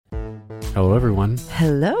Hello, everyone.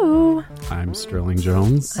 Hello. I'm Sterling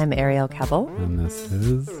Jones. I'm Ariel Kebbel. And this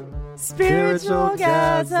is Spiritual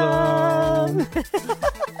Gasm.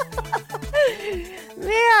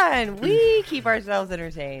 Man, we keep ourselves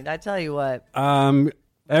entertained. I tell you what.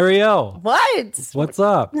 Ariel. What? What's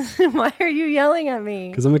up? Why are you yelling at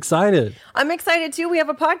me? Because I'm excited. I'm excited too. We have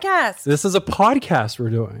a podcast. This is a podcast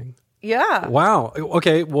we're doing. Yeah. Wow.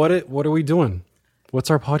 Okay. What are we doing? What's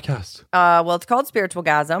our podcast? Well, it's called Spiritual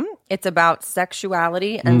Gasm. It's about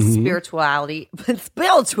sexuality and spirituality,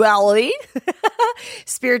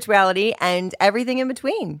 spirituality, and everything in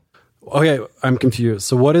between. Okay, I'm confused.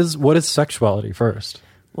 So what is sexuality first?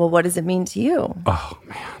 Well, what does it mean to you? Oh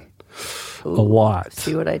man, a lot.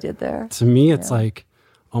 See what I did there? To me, it's like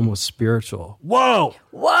almost spiritual. Whoa!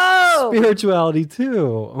 Spirituality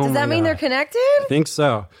too. Oh Does that mean God. they're connected? I think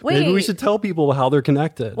so. Maybe we Wait. should tell people how they're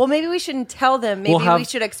connected. Well, maybe we shouldn't tell them. Maybe we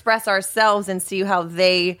should express ourselves and see how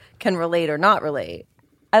they can relate or not relate.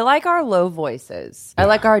 I like our low voices. I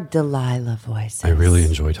like our Delilah voices. I really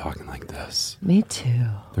enjoy talking like this. Me too.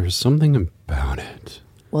 There's something about it.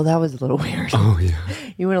 Well, that was a little weird. Oh, yeah.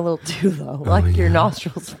 You went a little too low. Like your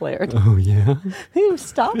nostrils flared. Oh, yeah?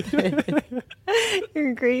 Stop it.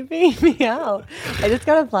 You're creeping me out. I just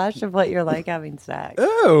got a flash of what you're like having sex.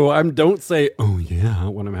 Oh, don't say, oh, yeah,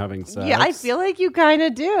 when I'm having sex. Yeah, I feel like you kind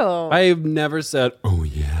of do. I've never said, oh,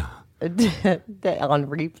 yeah. On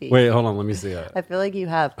repeat. Wait, hold on. Let me see it. I feel like you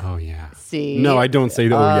have. Oh, yeah. See? No, I don't say, oh,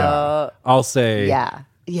 yeah. I'll say. Yeah.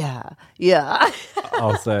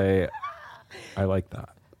 I'll say, I like that.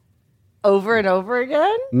 Over and over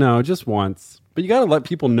again? No, just once. But you got to let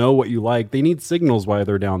people know what you like. They need signals while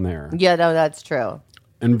they're down there. Yeah, no, that's true.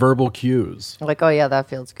 And verbal cues. Like, oh yeah, that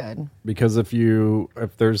feels good. Because if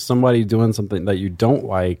there's somebody doing something that you don't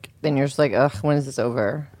like, then you're just like, ugh, when is this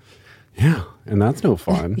over? Yeah, and that's no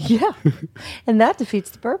fun. Yeah. And that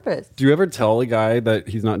defeats the purpose. Do you ever tell a guy that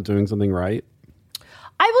he's not doing something right?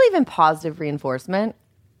 I believe in positive reinforcement.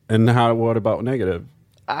 And what about negative?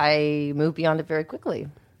 I move beyond it very quickly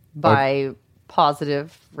by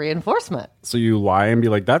positive reinforcement. So you lie and be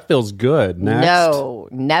like, that feels good. Next. No,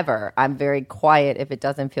 never. I'm very quiet if it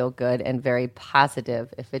doesn't feel good and very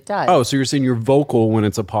positive if it does. Oh, so you're saying you're vocal when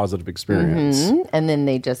it's a positive experience. Mm-hmm. And then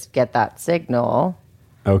they just get that signal.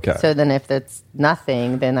 Okay. So then if it's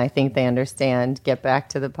nothing, then I think they understand, get back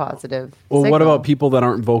to the positive Well, signal. what about people that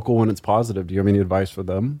aren't vocal when it's positive? Do you have any advice for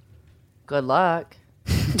them? Good luck.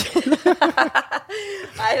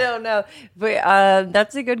 I don't know. But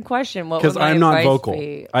that's a good question. Because I'm not vocal.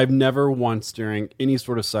 I've never once during any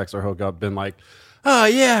sort of sex or hookup been like, oh,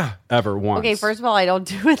 yeah, ever once. Okay, first of all, I don't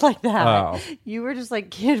do it like that. Oh. You were just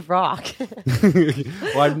like Kid Rock.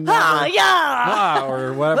 Well, I've never,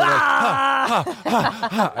 or whatever.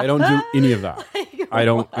 I don't do any of that. I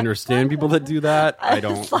don't understand people that do that. I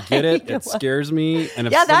don't get it. It scares me. And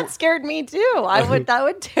if that scared me too. That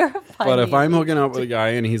would terrify me. But if I'm hooking up with a guy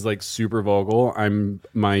and he's like super vocal,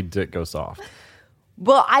 my dick goes soft.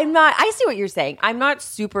 Well, I'm not. I see what you're saying. I'm not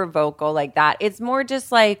super vocal like that. It's more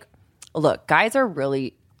just like, look, guys are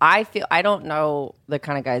really. I don't know the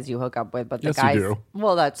kind of guys you hook up with, but the guys. You do.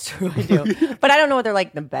 Well, that's true. I do, but I don't know what they're like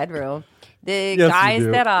in the bedroom. The Yes, guys you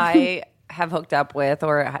do. that I have hooked up with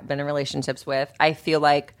or have been in relationships with, I feel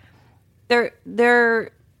like they're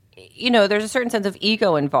there's a certain sense of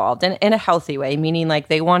ego involved and in a healthy way, meaning like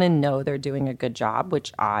they want to know they're doing a good job,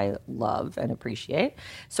 which I love and appreciate.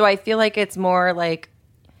 So I feel like it's more like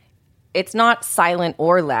it's not silent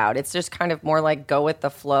or loud. It's just kind of more like go with the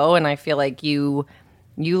flow. And I feel like you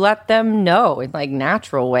let them know in like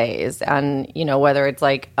natural ways. And, whether it's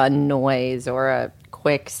like a noise or a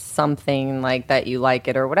quick something like that you like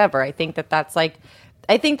it or whatever. I think that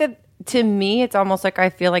to me, it's almost like I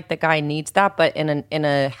feel like the guy needs that, but in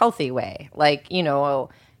a healthy way. Like, you want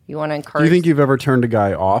to encourage. Do you think you've ever turned a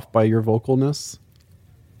guy off by your vocalness?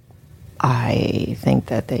 I think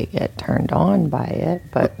that they get turned on by it,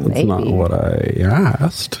 but That's maybe. not what I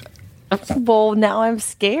asked. Well, now I'm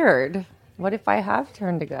scared. What if I have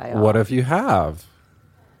turned a guy off? What if you have?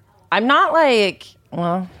 I'm not like,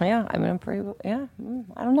 well, yeah, I mean, I'm pretty, yeah,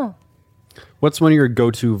 I don't know. What's one of your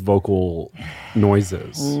go-to vocal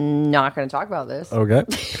noises? Not going to talk about this. Okay.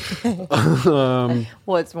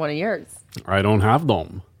 What's one of yours? I don't have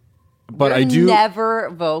them. But You're I do. Never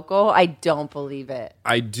vocal? I don't believe it.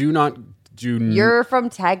 I do not do. You're from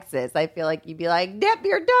Texas. I feel like you'd be like, dip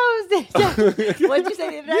your toes. What'd you say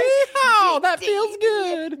the other day? Yeehaw, that feels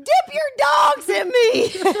good. Dip your dogs in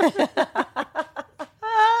me.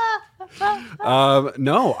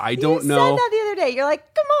 No, I don't know. You said that the other day. You're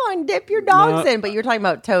like, come on, dip your dogs in. But you're talking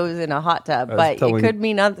about toes in a hot tub. But it could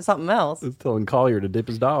mean something else. I was telling Collier to dip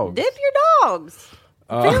his dog. Dip your dogs.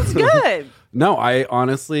 Feels good. No, I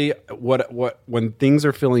honestly, when things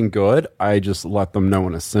are feeling good, I just let them know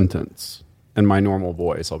in a sentence. In my normal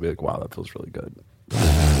voice, I'll be like, wow, that feels really good.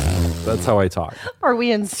 That's how I talk. Are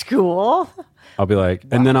we in school? I'll be like,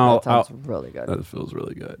 and then that sounds really good. That feels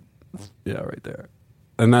really good. Yeah, right there.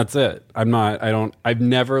 And that's it. I've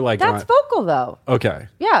never like. That's vocal though. Okay.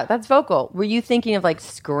 Yeah, that's vocal. Were you thinking of like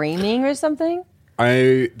screaming or something?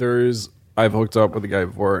 I've hooked up with a guy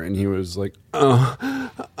before, and he was like,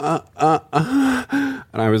 and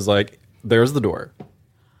I was like, there's the door,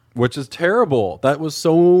 which is terrible. That was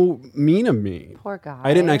so mean of me. Poor guy.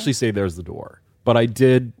 I didn't actually say there's the door, but I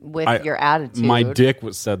did. With your attitude. My dick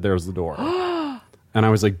said there's the door. And I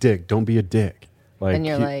was like, Dick, don't be a dick. Like, and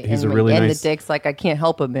you're like, he's and a really and nice. the dick's like, I can't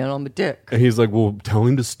help it, man. I'm a dick. And he's like, well, tell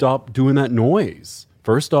him to stop doing that noise.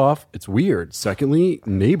 First off, it's weird. Secondly,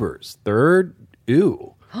 neighbors. Third,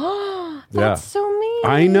 ew. That's so mean.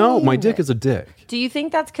 I know. My dick is a dick. Do you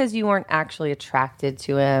think that's because you weren't actually attracted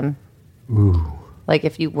to him? Ooh. Like,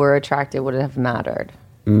 if you were attracted, would it have mattered?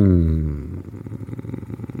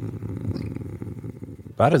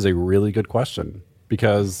 That is a really good question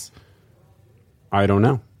because I don't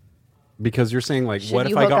know. Because you're saying, like, what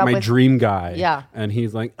if I got my dream guy? Yeah. And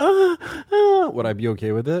he's like, would I be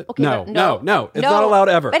okay with it? Okay, no. It's not allowed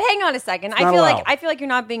ever. But hang on a second. I feel like you're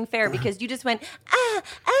not being fair because you just went,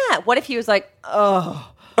 What if he was like,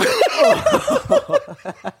 oh.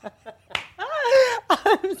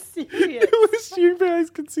 I'm serious. I wish you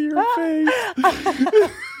guys could see your face.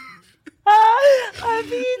 I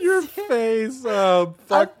mean, your face.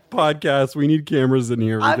 Fuck podcast. We need cameras in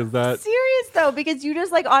here because I'm serious though, because you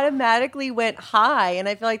just like automatically went high, and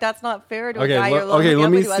I feel like that's not fair to a guy you're okay,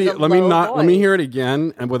 let me see. Let me hear it it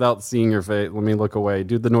again, and without seeing your face, let me look away.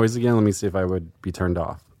 Do the noise again. Let me see if I would be turned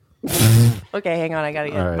off. Okay, hang on. I gotta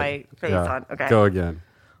get Right. my face Yeah. on. Okay, go again.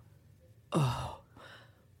 Oh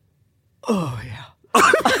yeah.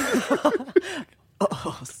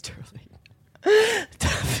 Oh, Sterling.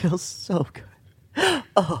 That feels so good.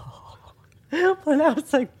 Oh. Well, now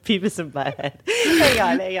it's like Beavis and Butthead.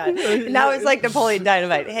 Hang on. Now it's like Napoleon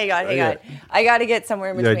Dynamite. Hang on. I got to get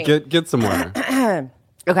somewhere in between. Yeah, get somewhere.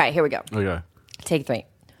 Okay, here we go. Okay. Take 3.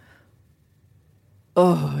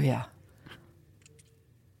 Oh, yeah.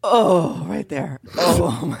 Oh, right there.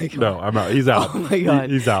 Oh, my God. No, I'm out. He's out. Oh, my God.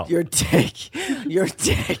 He's out. Your dick.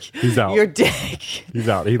 He's out. Your dick. He's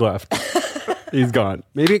out. He left. He's gone.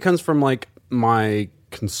 Maybe it comes from like my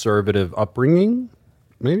conservative upbringing.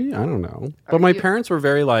 Maybe, I don't know. But my parents were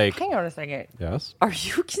very like. Hang on a second. Yes. Are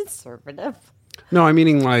you conservative? No, I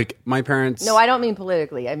meaning like my parents. No, I don't mean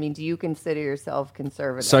politically. I mean, do you consider yourself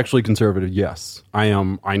conservative? Sexually conservative, yes. I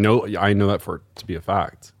am. I know that for it to be a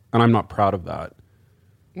fact. And I'm not proud of that.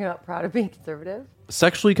 You're not proud of being conservative?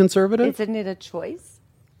 Sexually conservative? Isn't it a choice?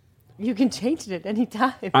 You can change it at any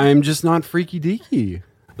time. I'm just not freaky deaky.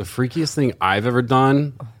 The freakiest thing I've ever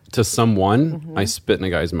done to someone, I spit in a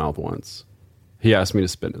guy's mouth once. He asked me to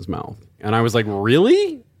spit in his mouth. And I was like,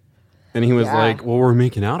 really? And he was like, well, we're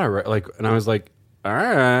making out. And I was like, all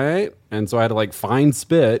right. And so I had to like find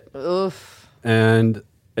spit. Oof. And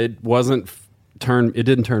it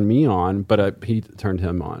didn't turn me on, but he turned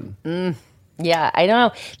him on. Yeah, I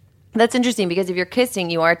don't know. That's interesting because if you're kissing,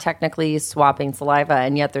 you are technically swapping saliva,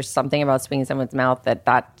 and yet there's something about spitting in someone's mouth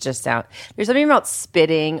that just sounds. There's something about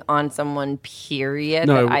spitting on someone. Period.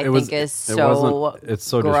 No, that I think is so. It's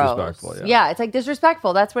so gross. disrespectful. Yeah, it's like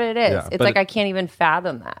disrespectful. That's what it is. Yeah, it's like I can't even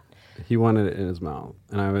fathom that. He wanted it in his mouth,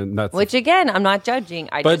 and I mean that's. Which again, I'm not judging.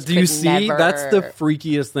 But do you see? That's the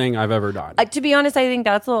freakiest thing I've ever done. To be honest, I think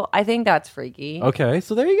that's freaky. Okay,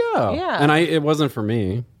 so there you go. Yeah, and it wasn't for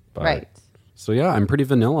me. But, right. So yeah, I'm pretty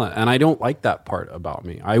vanilla, and I don't like that part about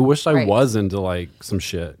me. I wish I was into like some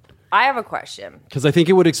shit. I have a question because I think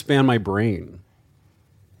it would expand my brain.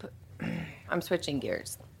 I'm switching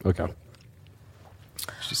gears. Okay.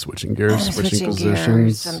 She's switching gears, switching positions.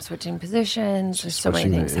 Gears. I'm switching positions. There's so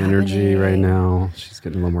many things energy happening right now. She's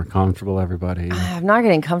getting a little more comfortable, everybody. I'm not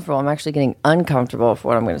getting comfortable. I'm actually getting uncomfortable for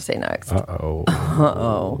what I'm going to say next.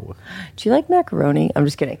 Uh-oh. Do you like macaroni? I'm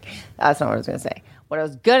just kidding. That's not what I was going to say. What I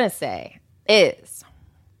was going to say is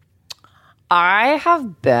I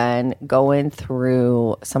have been going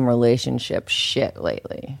through some relationship shit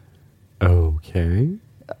lately. Okay.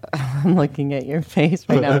 I'm looking at your face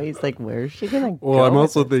right now. He's like, where is she going to go? Well, I'm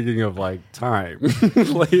also thinking of like time.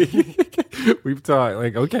 Like, we've talked.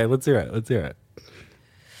 Like, okay, let's hear it.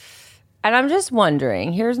 And I'm just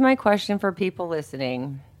wondering, here's my question for people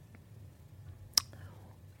listening.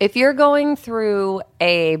 If you're going through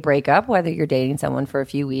a breakup, whether you're dating someone for a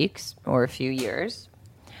few weeks or a few years,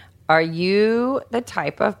 are you the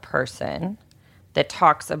type of person that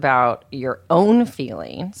talks about your own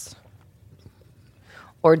feelings,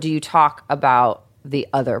 or do you talk about the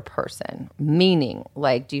other person? Meaning,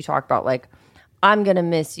 like, do you talk about, like, I'm going to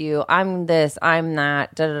miss you, I'm this, I'm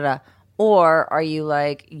that, da da da. Or are you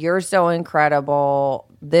like, you're so incredible,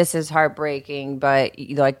 this is heartbreaking, but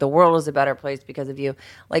like the world is a better place because of you?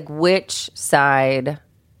 Like, which side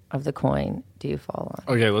of the coin do you fall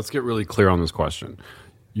on? Okay, let's get really clear on this question.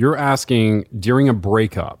 You're asking, during a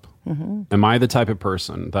breakup, am I the type of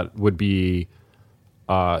person that would be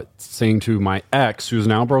saying to my ex, who's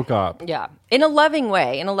now broke up, Yeah. In a loving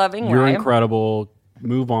way. you're incredible,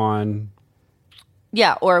 move on?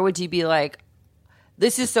 Yeah. Or would you be like,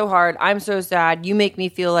 this is so hard, I'm so sad, you make me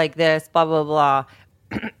feel like this, blah, blah, blah.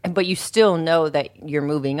 But you still know that you're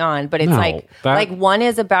moving on. But it's No, like one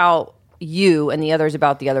is about you and the other is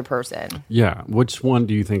about the other person. Yeah. Which one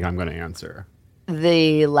do you think I'm going to answer?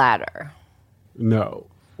 The latter. No.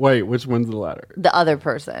 Wait, which one's the latter? The other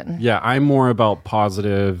person. Yeah, I'm more about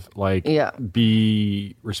positive, like, Yeah.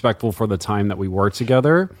 be respectful for the time that we were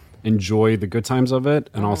together, enjoy the good times of it,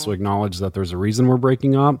 and also acknowledge that there's a reason we're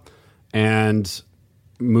breaking up, and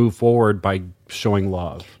move forward by showing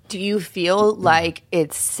love. Do you feel like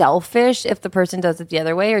it's selfish if the person does it the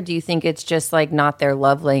other way, or do you think it's just like not their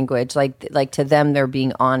love language? Like to them, they're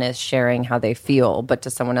being honest, sharing how they feel, but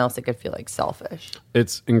to someone else, it could feel like selfish.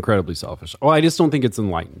 It's incredibly selfish. Well, I just don't think it's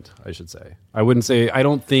enlightened, I should say. I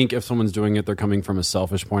don't think if someone's doing it, they're coming from a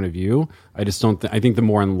selfish point of view. I just don't I think the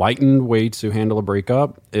more enlightened way to handle a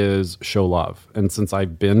breakup is show love. And since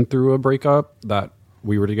I've been through a breakup, that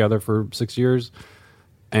we were together for 6 years,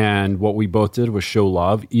 and what we both did was show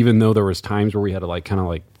love, even though there was times where we had to like kind of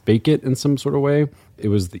like fake it in some sort of way. It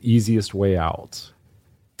was the easiest way out.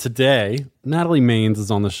 Today, Natalie Maines is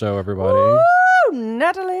on the show, everybody. Woo,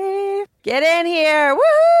 Natalie, get in here.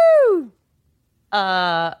 Woo!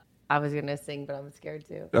 I was gonna sing, but I'm scared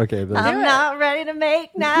too. Okay, then. I'm not ready to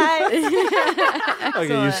make nice.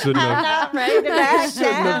 Okay, you shouldn't I'm have. not ready to back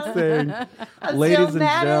Shouldn't have down. sang. Ladies and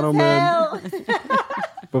mad as gentlemen, hell.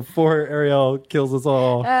 before Ariel kills us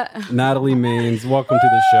all, Natalie Maines, welcome to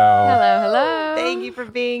the show. Hello. Thank you for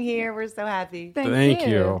being here. We're so happy. Thank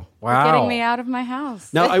you. For Wow. getting me out of my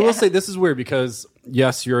house. Now, I will say this is weird because,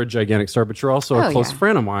 yes, you're a gigantic star, but you're also a Oh, close yeah.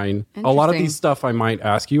 friend of mine. A lot of Interesting. these stuff I might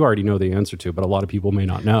ask you already know the answer to, but a lot of people may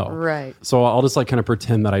not know. Right. So I'll just like kind of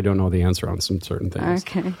pretend that I don't know the answer on some certain things.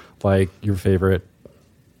 Okay. Like your favorite.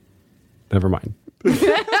 Never mind.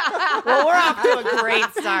 Well, we're off to a great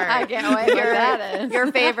start. I can't wait what that is.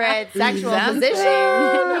 Your favorite sexual Something. position? He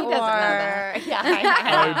doesn't know or... that.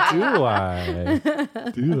 Yeah.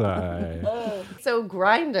 Do I? So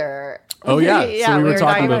Grindr. Oh yeah. So we were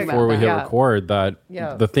talking talking before we about hit that. record that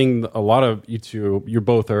Yeah. the thing a lot of you two, you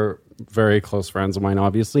both are very close friends of mine,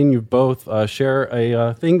 obviously, and you both share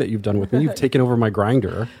a thing that you've done with me. You've taken over my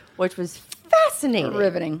Grindr. Which was fascinating.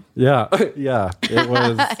 Riveting. Yeah, yeah. It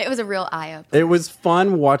was. It was a real eye-opener. It was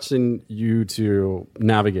fun watching you two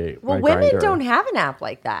navigate. Well, my women Grindr. don't have an app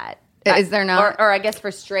like that. Is there not? Or I guess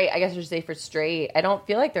for straight, I guess you should say for straight. I don't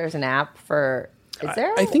feel like there's an app for. Is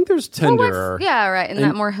there? I think there's Well, Tinder. yeah, right. Isn't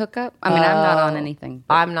that more hookup? I mean, I'm not on anything.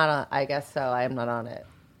 but- I'm not on. I guess so. I am not on it.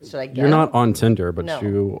 Should I get You're not on Tinder, but No.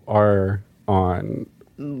 you are on.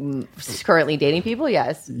 currently dating people?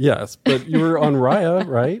 Yes. Yes, but you were on Raya,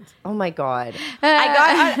 right? Oh my god.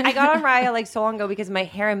 I got on Raya like so long ago because my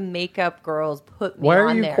hair and makeup girls put me Why on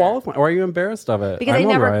are you there. qualifying? Why are you embarrassed of it? Because I'm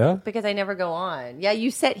on I never Raya. go on. Yeah,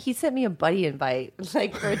 he sent me a buddy invite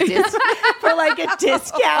like for a for like a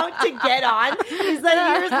discount to get on. He's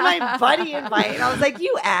like, here's my buddy invite. And I was like,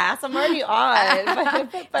 you ass, I'm already on.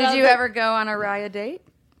 But Did you ever go on a Raya date?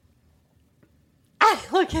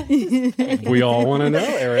 look at his face. We all want to know, He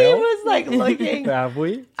Ariel. was like looking. Have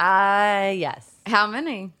we? Yes. How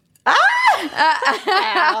many?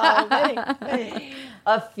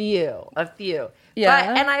 A few.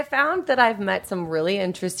 Yeah. And I found that I've met some really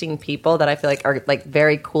interesting people that I feel like are like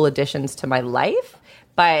very cool additions to my life.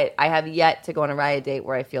 But I have yet to go on a Raya date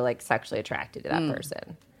where I feel like sexually attracted to that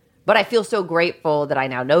person. But I feel so grateful that I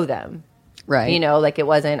now know them. Right. You know, like I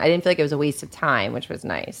didn't feel like it was a waste of time, which was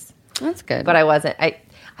nice. That's good. But I wasn't.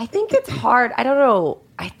 I think it's hard. I don't know.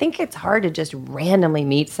 I think it's hard to just randomly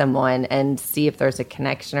meet someone and see if there's a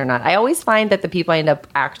connection or not. I always find that the people I end up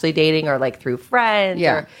actually dating are like through friends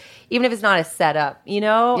Yeah. or even if it's not a setup, you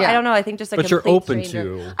know? Yeah. I don't know. I think just like But a you're complete open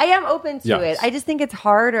stranger. to- I am open to Yes. it. I just think it's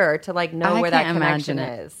harder to like know I where that can't connection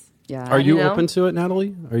imagine it. is. yeah. Are you know? open to it,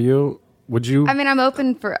 Natalie? Would you? I mean, I'm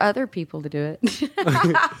open for other people to do it.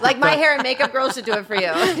 Like my hair and makeup girl should do it for you.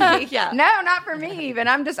 Yeah. No, not for me even.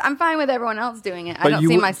 I'm fine with everyone else doing it. I but don't you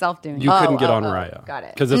see would- myself doing You it. couldn't get on oh, Raya. got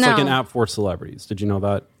it. Because it's like No. an app for celebrities. Did you know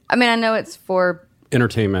that? I mean, I know it's for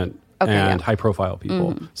entertainment and yeah. high profile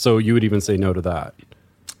people. So you would even say no to that.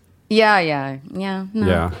 Yeah. No.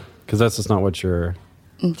 Yeah. Because that's just not what you're...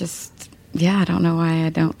 I don't know why I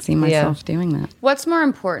don't see myself doing that. What's more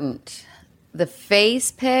important, the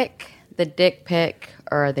face pic, the dick pic,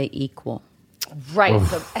 or are they equal? Right.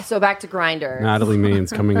 So back to Grindr. Natalie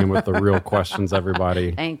Main's coming in with the real questions,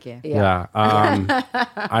 everybody. Thank you. Yeah.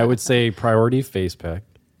 I would say priority face pic.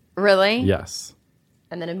 Really? Yes.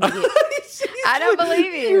 And then immediately... I don't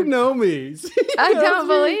believe you. You know me. I don't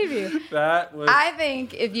believe you. That was... I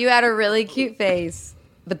think if you had a really cute face,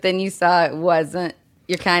 but then you saw it wasn't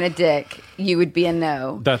your kind of dick, you would be a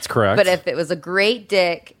no. That's correct. But if it was a great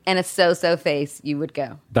dick and a so-so face, you would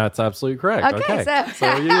go. That's absolutely correct. Okay,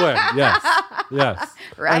 So you win. Yes.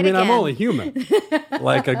 Right I mean, I'm again. only human.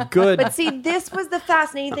 Like a good... But see, this was the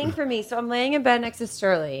fascinating thing for me. So I'm laying in bed next to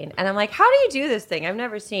Sterling, and I'm like, how do you do this thing? I've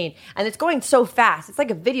never seen. And it's going so fast. It's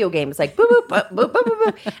like a video game. It's like, boop, boop, boop, boop, boop,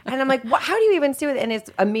 boop, boop. And I'm like, how do you even do it? And it's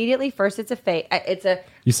immediately, first it's a face.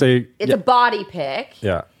 You say... It's a body pic.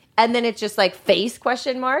 Yeah. And then it's just like face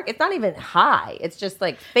question mark. It's not even high. It's just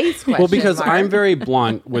like face question Well, because mark. I'm very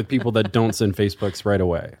blunt with people that don't send Facebooks right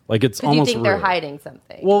away. Like, it's almost you think they're rude. hiding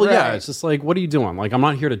something. Well, yeah, it's just like, what are you doing? Like, I'm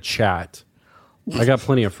not here to chat. I got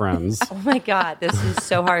plenty of friends. Oh my God, this is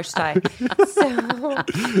so harsh, Ty.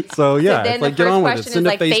 So yeah, then it's like, the get first on with it. question is Send a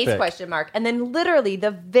like face face pic. question mark. And then literally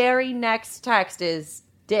the very next text is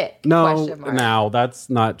dick No, question mark. now that's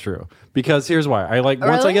not true. Because here's why. I like,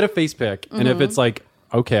 once I Really? get a face pic, and if it's like,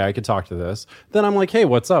 okay, I could talk to this, then I'm like, hey,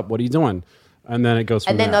 what's up? What are you doing? And then it goes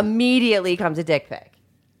from And then there. immediately comes a dick pic.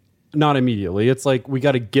 Not immediately. It's like, we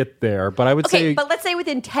got to get there. But I would Okay, say... but let's say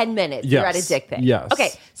within 10 minutes Yes, you're at a dick pic. yes.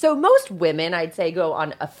 Okay, so most women, I'd say, go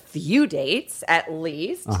on a few dates at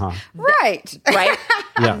least. Right. Right?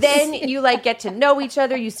 Yes. Then you like get to know each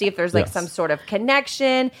other. You see if there's like Yes. some sort of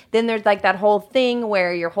connection. Then there's like that whole thing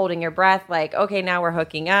where you're holding your breath, like, okay, now we're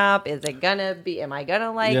hooking up. Is it gonna be? Am I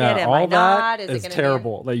gonna like it? Am all I not? that Is is it gonna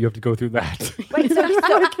terrible that you have to go through that. Be Wait, so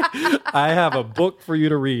I have a book for you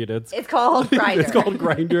to read. It's called Grindr. It's called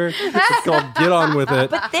Grindr. It's called Get On With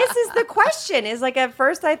It. But this is the question. Is like at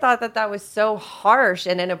first I thought that was so harsh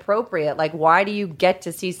and inappropriate. Like, why do you get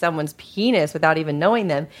to see someone's penis without even knowing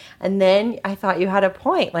them? And then I thought you had a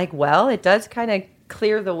point. Like, well, it does kind of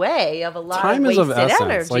clear the way of a lot Time of is wasted of essence.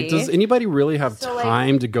 energy. Like, does anybody really have So, like-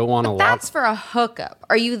 time to go on a lot? That's for a hookup.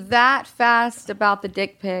 Are you that fast about the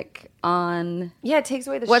dick pic on... Yeah, it takes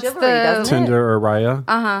away the What's chivalry, the- doesn't Tinder or Raya?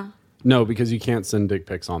 Uh-huh. No, because you can't send dick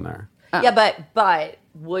pics on there. it? Yeah, but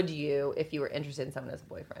would you if you were interested in someone as a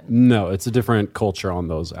boyfriend? No, it's a different culture on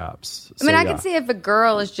those apps. I mean, So, I yeah. can see if a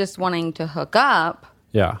girl is just wanting to hook up,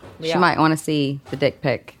 Yeah, Yeah. she might want to see the dick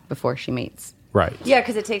pic before she meets. right. Yeah,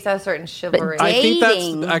 because it takes out a certain chivalry. But I think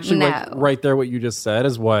Dating, that's actually no. right there. What you just said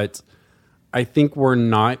is what I think we're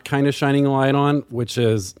not kind of shining a light on, which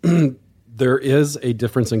is there is a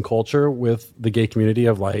difference in culture with the gay community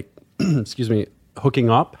of like, excuse me, hooking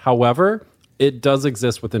up. However, it does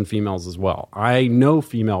exist within females as well. I know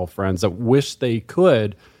female friends that wish they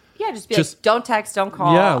could. yeah, just be like, don't text, don't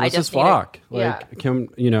call. Yeah, I let's just need fuck. it. Yeah.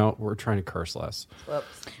 Like, we're trying to curse less. Whoops.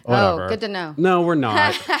 Whatever. Oh, good to know. No, we're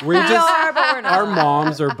not. We're just are, but we're not. our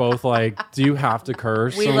moms are both like, do you have to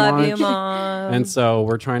curse? We so love much? you, Mom. And so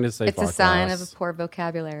we're trying to say It's a fuck sign less. of a poor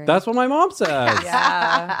vocabulary. That's what my mom says.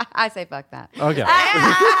 Yeah. I say fuck that. Okay.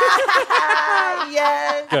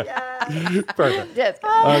 yes. Good. Perfect. Just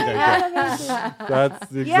Okay, good. That's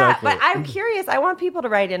exactly. Yeah, but I'm curious. I want people to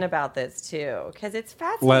write in about this too because it's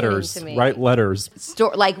fascinating letters. to me. Write letters.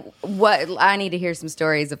 like what I need to hear some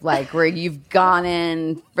stories of like where you've gone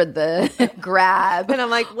in for the grab And I'm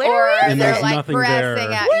like, or where is And they're there's like nothing pressing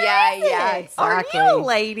there. out. Where Yeah, is yeah, it? exactly. Are you,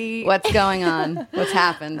 lady? What's going on? What's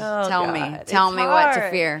happened? Oh, Tell God. me. It's Tell me what to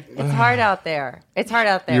hard. fear. It's hard out there. It's hard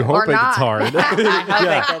out there. You hope Or it gets not. hard. I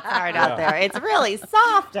hope it's hard out there. It's really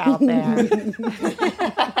soft out there.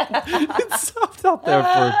 It's soft out there for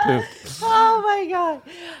a poop. Oh my god.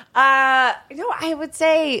 I would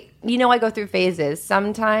say, I go through phases.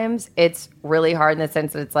 Sometimes it's really hard in the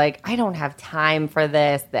sense that it's like, I don't have time for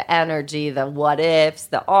this, the energy, the what ifs,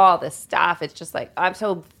 all the stuff. It's just like, I'm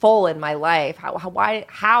so full in my life.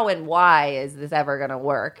 How and why is this ever going to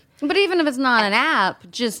work? But even if it's not an app,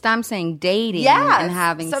 just I'm saying dating Yeah. and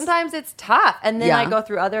having Sometimes it's tough. And then Yeah. I go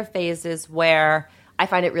through other phases where I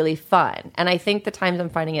find it really fun. And I think the times I'm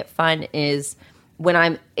finding it fun is when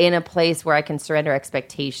I'm in a place where I can surrender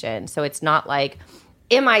expectation. So it's not like,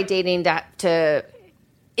 am I dating to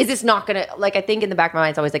is this not going to, like, I think in the back of my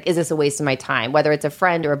mind, it's always like, is this a waste of my time? Whether it's a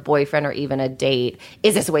friend or a boyfriend or even a date,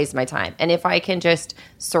 is this a waste of my time? And if I can just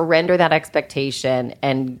surrender that expectation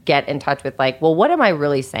and get in touch with like, well, what am I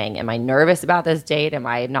really saying? Am I nervous about this date? Am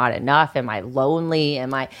I not enough? Am I lonely?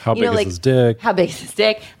 Am I, how big is this dick? How big is this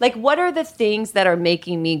dick? Like, what are the things that are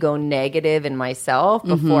making me go negative in myself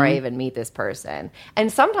before I even meet this person? And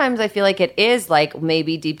sometimes I feel like it is like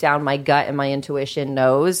maybe deep down my gut and my intuition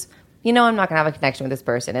knows, I'm not going to have a connection with this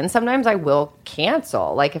person. And sometimes I will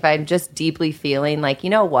cancel. Like if I'm just deeply feeling like, you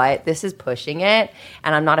know what, this is pushing it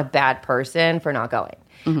and I'm not a bad person for not going.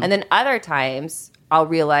 And then other times I'll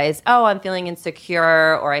realize, oh, I'm feeling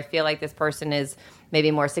insecure, or I feel like this person is maybe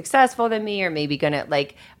more successful than me, or maybe going to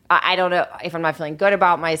like, I don't know if I'm not feeling good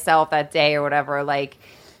about myself that day or whatever, like.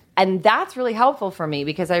 And that's really helpful for me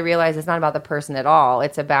because I realize it's not about the person at all.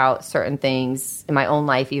 It's about certain things in my own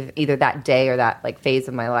life, either that day or that like phase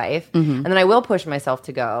of my life. And then I will push myself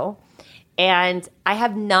to go. And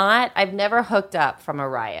I've never hooked up from a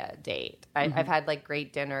Raya date. I've had like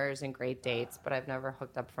great dinners and great dates, but I've never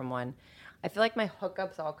hooked up from one. I feel like my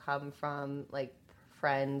hookups all come from like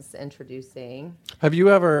friends introducing. Have you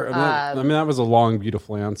ever? That was a long,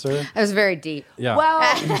 beautiful answer. It was very deep. Yeah.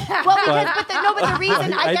 But the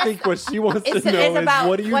reason I think what she wants to know is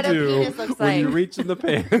what do you do when you reach in the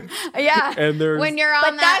pants? Yeah. And there's when you're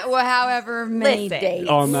on that however many days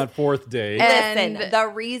on that fourth date. Listen, the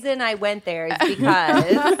reason I went there is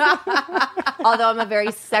because although I'm a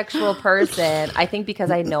very sexual person, I think because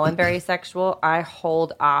I know I'm very sexual, I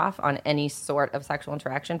hold off on any sort of sexual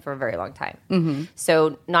interaction for a very long time. So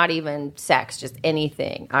not even sex, just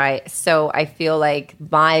anything. So I feel like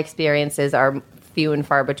my experiences are few and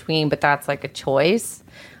far between, but that's like a choice.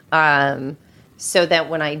 So that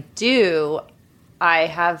when I do, I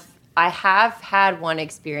have had one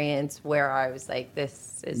experience where I was like,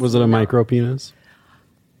 this is... Was it a micro penis?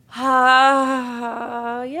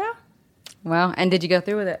 Yeah. Well, and did you go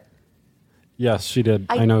through with it? Yes, she did.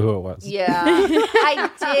 I know who it was. Yeah, I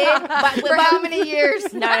did. But for how many years?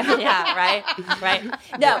 Right.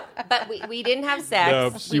 No, but we didn't have sex.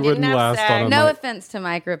 No, she wouldn't last on a No offense to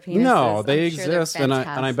micro penises. No, they exist, and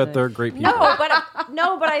I bet they're great people.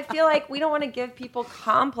 No, but I feel like we don't want to give people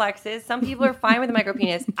complexes. Some people are fine with the micro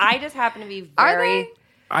penis. I just happen to be very... Are they?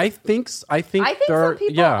 I think some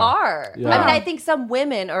people are. Yeah. I mean, I think some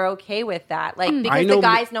women are okay with that, like because the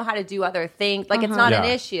guys know how to do other things. Like it's not an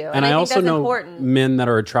issue, and I also think that's know important. Men that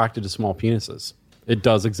are attracted to small penises. It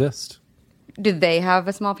does exist. Do they have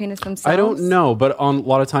a small penis themselves? I don't know, but a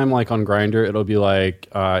lot of time, like on Grindr, it'll be like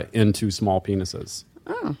into small penises.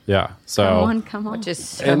 Oh, yeah. So come on, which is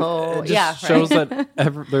so shows that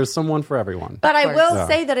there's someone for everyone. But I will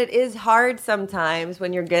say that it is hard sometimes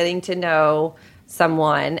when you're getting to know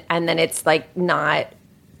someone and then it's like not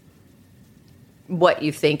what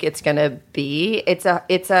you think it's going to be. It's a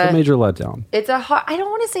major letdown. I don't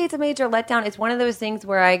want to say it's a major letdown. It's one of those things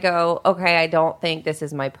where I go, okay, I don't think this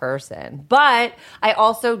is my person. But I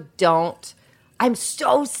also don't. I'm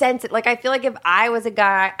so sensitive. Like, I feel like if I was a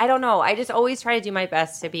guy, I don't know. I just always try to do my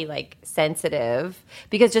best to be, like, sensitive.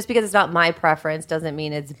 Because just because it's not my preference doesn't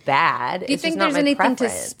mean it's bad. Do you think there's anything to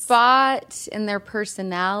spot in their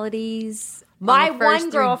personalities? My one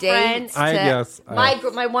girlfriend,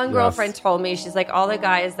 my one girlfriend told me, she's like, all the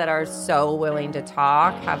guys that are so willing to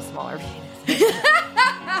talk have smaller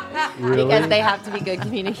penises. Really? Because they have to be good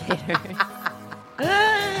communicators.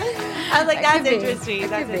 I was like, that's interesting.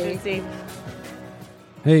 That's interesting.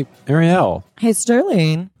 Hey, Ariel. Hey,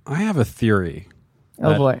 Sterling. I have a theory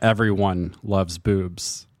that everyone loves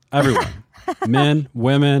boobs. Everyone. Men,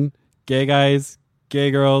 women, gay guys,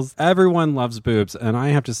 gay girls. Everyone loves boobs. And I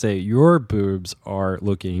have to say, your boobs are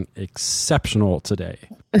looking exceptional today.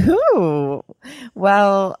 Ooh.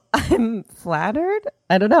 Well, I'm flattered.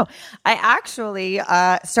 I don't know. I actually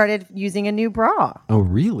started using a new bra. Oh,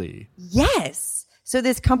 really? Yes. So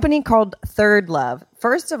this company called Third Love,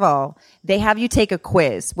 first of all, they have you take a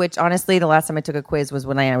quiz, which honestly, the last time I took a quiz was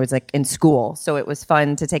when I was like in school. So it was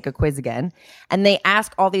fun to take a quiz again. And they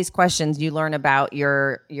ask all these questions. You learn about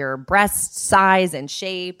your breast size and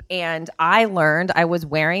shape. And I learned I was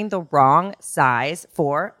wearing the wrong size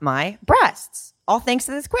for my breasts, all thanks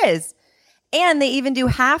to this quiz. And they even do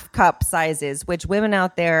half cup sizes, which women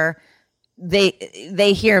out there,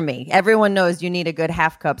 they hear me. Everyone knows you need a good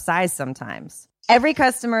half cup size sometimes. Every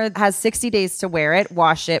customer has 60 days to wear it,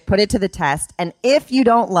 wash it, put it to the test. And if you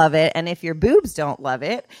don't love it, and if your boobs don't love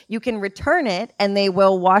it, you can return it and they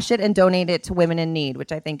will wash it and donate it to women in need,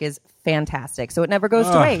 which I think is fantastic. So it never goes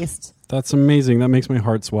to waste. That's amazing. That makes my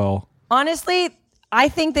heart swell. Honestly, I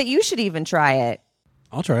think that you should even try it.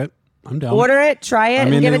 I'll try it. I'm down. Order it, try it,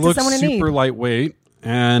 and give it to someone in need. It looks super lightweight.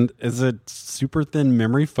 And is it super thin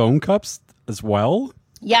memory foam cups as well?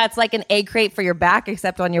 Yeah, it's like an egg crate for your back,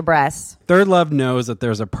 except on your breasts. Third Love knows that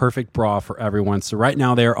there's a perfect bra for everyone. So right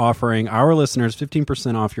now they are offering our listeners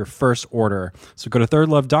 15% off your first order. So go to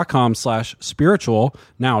thirdlove.com/spiritual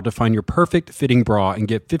now to find your perfect fitting bra and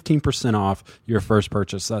get 15% off your first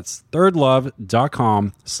purchase. That's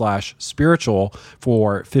thirdlove.com/spiritual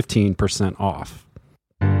for 15% off.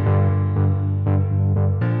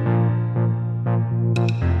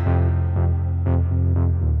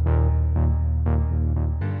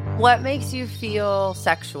 What makes you feel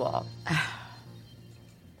sexual?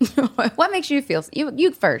 What makes you feel?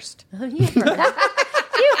 You first. You first.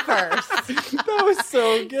 You first. That was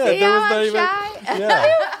so good. See There how was not I'm even. shy? Yeah.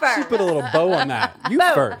 You first. She put a little bow on that. You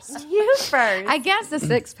first. You first. I guess the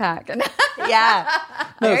 6-pack. Yeah.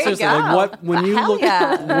 No, There you seriously. go. Like what? When you Hell look,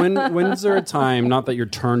 yeah. when's there a time? Not that you're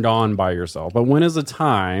turned on by yourself, but when is a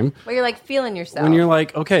time Where you're like feeling yourself. when you're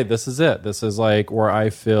like, okay, this is it. This is like where I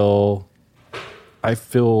feel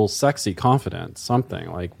sexy, confident,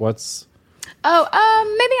 something like what's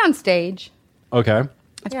Maybe on stage. okay.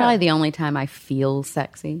 It's probably the only time I feel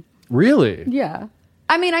sexy. Really? Yeah.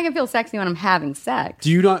 I mean, I can feel sexy when I'm having sex.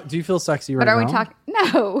 Do you feel sexy right But now? are we talking?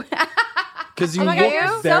 No. Because you my God, you're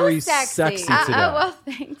look so very sexy. sexy today. well,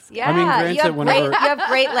 thanks. Yeah. I mean, granted, you have whenever- you have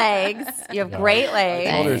great legs. You have great I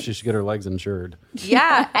legs. told her she should get her legs insured.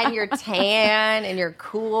 Yeah, and you're tan, and you're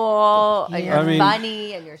cool, and you're I mean-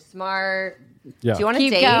 funny, and you're smart. Yeah. Do you want to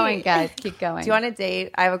Keep date? going, guys. Keep going. Do you want to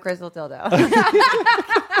date? I have a crystal dildo.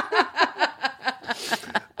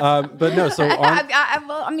 But no. So on,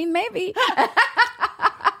 well, I mean, maybe.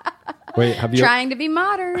 wait, have you Trying to be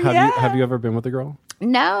modern. have you ever been with a girl?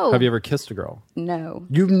 No. Have you ever kissed a girl? No.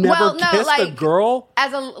 You've never Well, no, kissed a like- girl?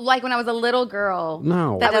 As when I was a little girl.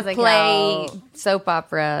 No. That would doesn't play count. soap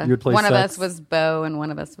opera. You would play one of sex? us was Bo and one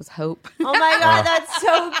of us was Hope. Oh my god, that's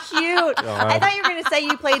so cute! I thought you were going to say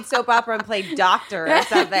you played soap opera and played doctor or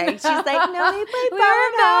something. She's like, no, we played We Bo were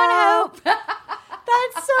and Bo and Hope.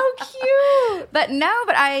 That's so cute. But no,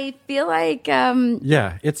 but I feel like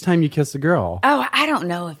Yeah, it's time you kiss a girl. I don't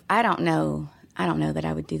know that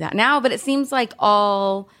I would do that now, but it seems like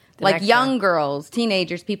all like next young one. girls,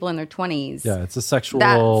 teenagers, people in their 20s. Yeah, it's a sexual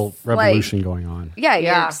That's revolution going on. Yeah,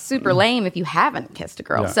 Yeah. you're super lame if you haven't kissed a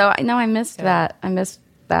girl. Yeah. So I know I missed that. I missed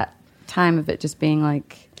that time of it just being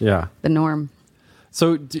like Yeah. the norm.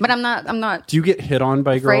 So, But I'm not do you get hit on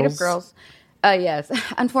by afraid girls? of girls. Yes.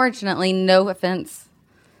 Unfortunately, no offense,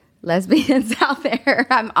 lesbians out there.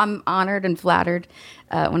 I'm honored and flattered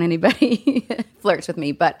when anybody flirts with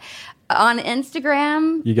me. But on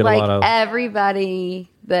Instagram, You get a like lot of- everybody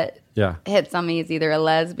that Yeah. hits on me is either a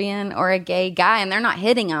lesbian or a gay guy, and they're not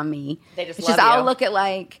hitting on me. They just it's love just I'll you. look at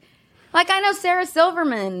like I know Sarah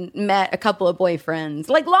Silverman met a couple of boyfriends,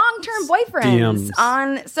 like long-term boyfriends DMs.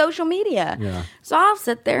 on social media. Yeah. So I'll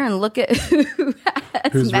sit there and look at who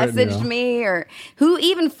has Who's written messaged you. me or who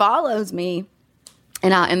even follows me,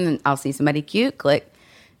 and then I'll see somebody cute. Click.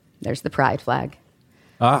 There's the pride flag.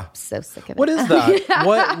 Ah. So sick of it. What is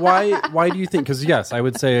that? Why do you think? Because yes, I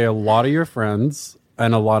would say a lot of your friends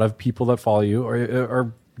and a lot of people that follow you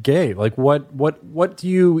are gay. Like what do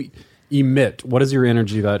you emit? What is your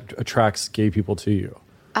energy that attracts gay people to you?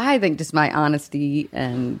 I think just my honesty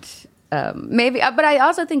and maybe, but I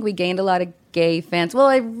also think we gained a lot of gay fans. Well,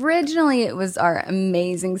 originally it was our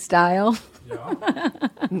amazing style.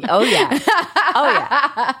 Oh yeah, oh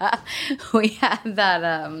yeah. We had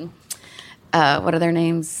that. What are their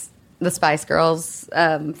names? The Spice Girls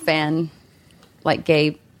fan, like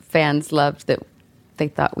gay fans loved that. They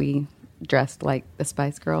thought we dressed like the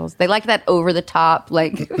Spice Girls. They liked that over the top,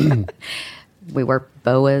 like we wore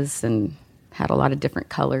boas and had a lot of different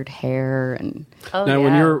colored hair. And Oh, Now,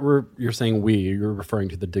 when yeah. you're saying we, you're referring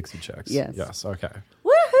to the Dixie Chicks. Yes. Yes. Okay.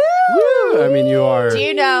 Woohoo! Woo! I mean, you are. Do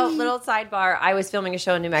you know, little sidebar, I was filming a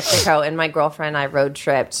show in New Mexico and my girlfriend and I road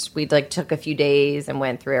tripped. We took a few days and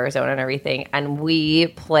went through Arizona and everything. And we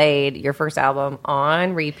played your first album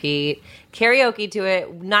on repeat, karaoke to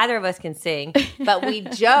it. Neither of us can sing, but we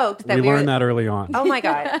joked that we we were. learned that early on. Oh my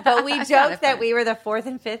God. But we joked that we were the fourth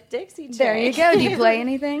and fifth Dixie Chicks. there you go. Do you play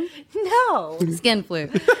anything? No. Skin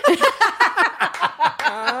flute.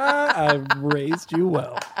 I've raised you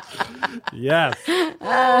well. Yes.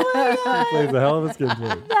 Oh Plays a hell of a skin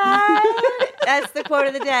flute. That's the quote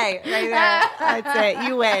of the day right there. That's it.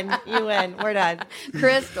 You win. You win. We're done.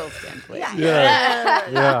 Crystal skin flute. Yeah.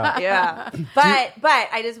 Yeah. Yeah. But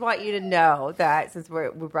I just want you to know that since we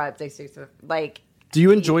brought up Dixie, like, Do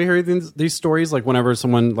you enjoy hearing these stories? Like whenever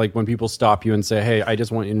someone, like when people stop you and say, "Hey, I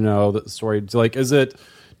just want you to know that story." Like,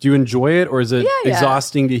 Do you enjoy it, or is it Yeah.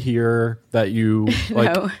 exhausting to hear that you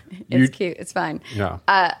like? No, it's cute. It's fine. Yeah.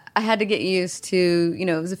 I had to get used to, it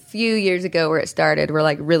was a few years ago where it started. We're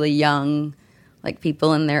like really young, like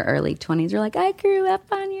people in their early 20s are like, I grew up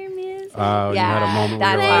on your music. Oh, you had a moment where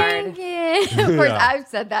you're like, Thank you. Of course, I've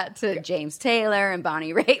said that to James Taylor and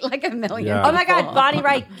Bonnie Raitt like a million Yeah. Oh my God, Bonnie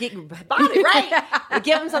Raitt. Bonnie Raitt.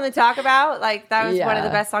 Give him something to talk about. Like, that was one of the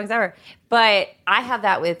best songs ever. But I have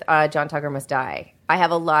that with John Tucker Must Die. I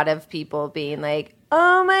have a lot of people being like,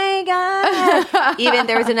 oh my God. Even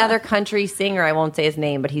there was another country singer, I won't say his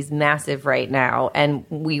name, but he's massive right now. And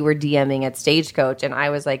we were DMing at Stagecoach, and I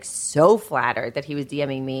was like so flattered that he was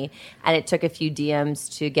DMing me. And it took a few DMs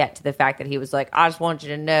to get to the fact that he was like, I just want you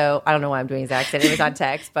to know. I don't know why I'm doing his accent. It was on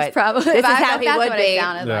text, but Probably. this is But how he that's would what be. it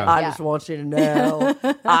sounded like. I just want you to know.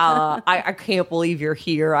 I can't believe you're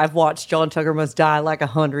here. I've watched John Tucker Must Die like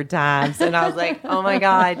 100 times. And I was like, oh my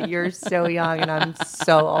God, you're so young and I'm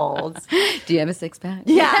so old. Do you have a six-pack?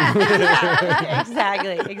 Yeah.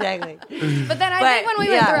 Exactly. But then I think when we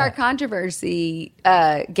went through our controversy,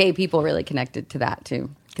 gay people really connected to that too,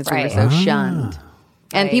 because we were Right. so shunned.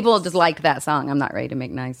 And Right. people just liked that song, I'm Not Ready to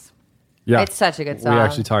Make Nice. yeah, It's such a good song. We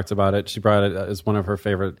actually talked about it. She brought it as one of her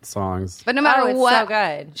favorite songs. But no matter it's what so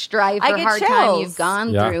good. strife I or get hard time chills. you've gone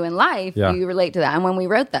Yeah. through in life, Yeah. you relate to that. And when we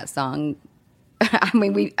wrote that song, I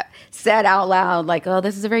mean, we said out loud, like, oh,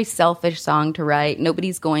 this is a very selfish song to write.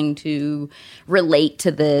 Nobody's going to relate to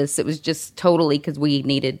this. It was just totally because we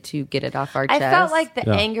needed to get it off our I chest. felt like the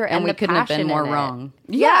Yeah. anger and and we the couldn't have passion been more in it. wrong.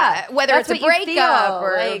 Yeah, whether that's it's a what you breakup feel,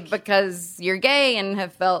 or like- because you're gay and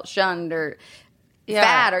have felt shunned or Yeah.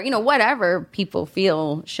 fat or whatever people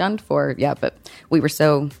feel shunned for. Yeah, but we were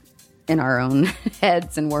so in our own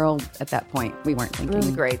heads and world at that point. We weren't thinking was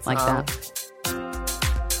a great like song.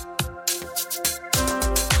 that.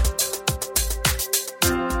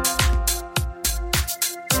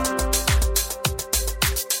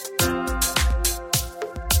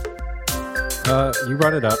 You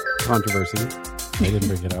brought it up, controversy. I didn't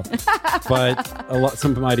bring it up, but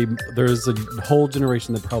there's a whole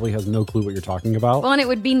generation that probably has no clue what you're talking about. Well, and it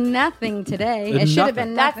would be nothing today. It should have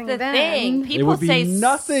been That's nothing the then. thing. People would be say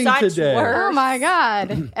nothing such today. words. Oh my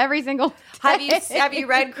God! Every single Have you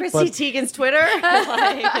read Chrissy But- Teigen's Twitter?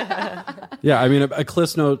 Yeah, I mean, a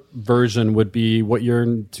Cliff Note version would be what year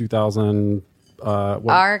in 2000?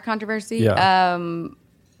 Our controversy Yeah.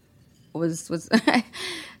 was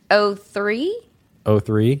 03?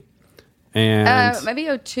 03, and Maybe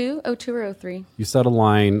 02 or 03. you said a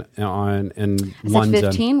line in London.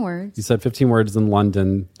 15 words. You said 15 words in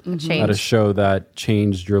London at a Changed. show that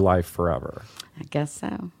changed your life forever. I guess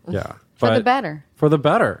so. Yeah, For the But- better. For the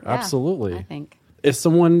better, Yeah, absolutely. I think. If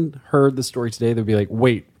someone heard the story today, they'd be like,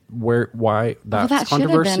 "Wait, why? Well, That's that should have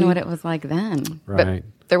controversy." been what it was like then. Right.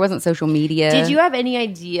 But there wasn't social media. Did you have any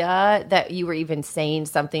idea that you were even saying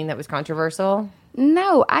something that was controversial?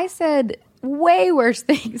 No, I said way worse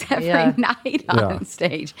things every Yeah. night on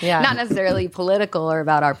stage. Yeah. Not necessarily political or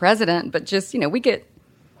about our president, but just, we get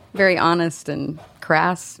very honest and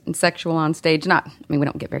crass and sexual on stage. We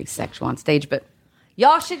don't get very sexual on stage, but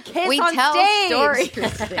Y'all should kiss we on tell stage. stories.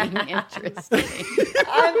 Interesting.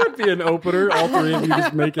 That would be an opener. All three of you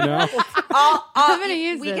just making out. I'm going to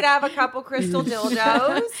use We it. could have a couple crystal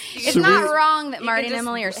dildos. It's Should not we- wrong that Marty can and just-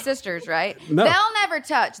 Emily are sisters, right? No. They'll never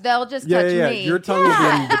touch. They'll just Yeah, touch yeah, me. Your tongue will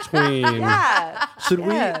be in between. Yeah. Should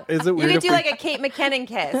we? Is it You weird could if do we? like a Kate McKinnon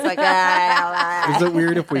kiss. Like that. Is it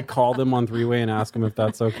weird if we call them on three-way and ask them if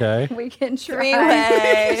that's okay? We can try.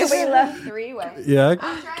 Three-way. We love three-way. Yeah.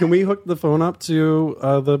 Can we hook the phone up to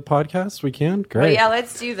the podcast? We can. Great. Well, yeah,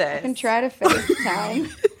 let's do this. And try to FaceTime.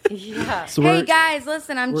 Yeah. So Hey we're- guys,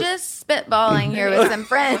 listen, I'm just spitballing here with some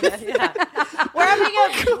friends. We're having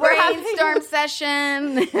a Brainstorm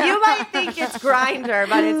session. You might think it's Grinder,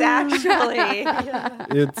 but it's actually.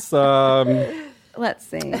 It's Let's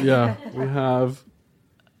see. yeah. We have.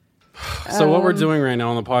 So what we're doing right now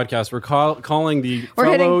on the podcast, we're calling the We're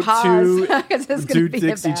fellow hitting pause because it's two going to be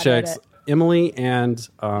Dixie a bad chicks, edit. Emily and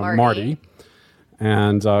Marty,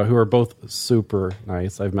 and who are both super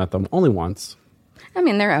nice. I've met them only once, I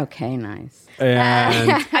mean, they're okay nice.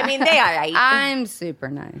 and I mean, they are right. I'm super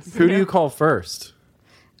nice. who do you call first?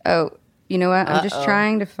 Oh, you know what? I'm just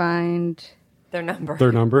trying to find Their number.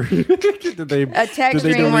 Their number? Did they? a text did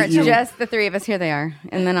they string where delete it's you? just the three of us. Here they are.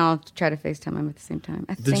 And then I'll try to FaceTime them at the same time.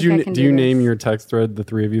 I Did think you I can do you this. name your text thread the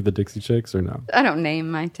three of you the Dixie Chicks or no? I don't name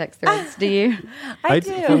my text threads. Do you? I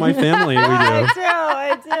do. For my family, we do.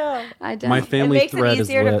 I do. I don't. My It family makes thread it is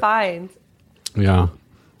easier to lit. find. Yeah.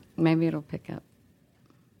 Maybe it'll pick up.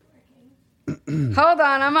 Hold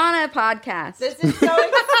on, I'm on a podcast. This is so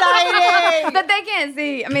exciting. But they can't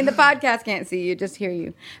see. I mean, the podcast can't see you, just hear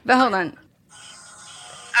you. But hold on.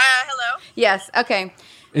 Hello? Yes, okay.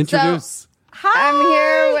 Introduce. I'm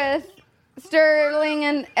here with Sterling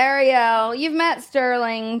and Ariel. You've met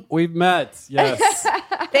Sterling. We've met. Yes.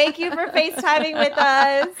 Thank you for FaceTiming with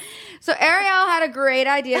us. So Ariel had a great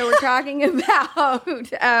idea. We're talking about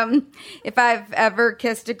if I've ever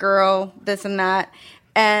kissed a girl, this and that.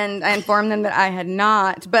 And I informed them that I had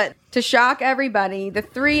not. But to shock everybody, the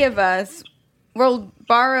three of us will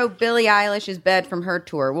borrow Billie Eilish's bed from her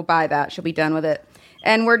tour. We'll buy that. She'll be done with it.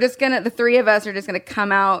 And the three of us are just going to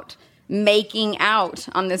come out making out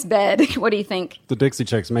on this bed. What do you think? The Dixie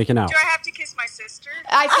Chicks making out. Do I have to kiss my sister?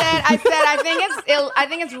 I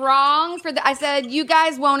think it's wrong for I said, you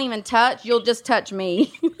guys won't even touch. You'll just touch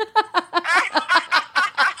me. Where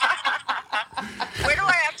do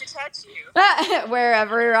I have to touch you?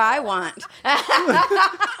 Wherever I want.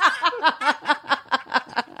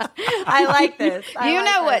 I like this. You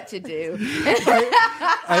know what to do.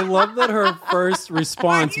 I love that her first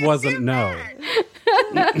response wasn't no.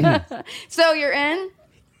 So you're in?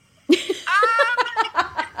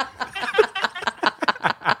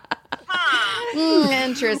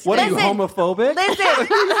 Interesting. What are you, homophobic?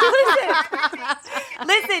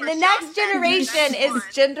 Listen, the next generation is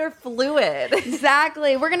gender fluid.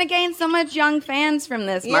 Exactly. We're going to gain so much young fans from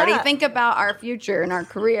this, Marty. Yeah. Think about our future and our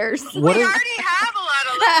careers. What We is- already have a lot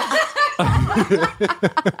of listeners.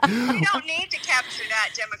 We don't need to capture that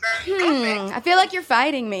demographic. I feel like you're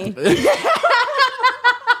fighting me. It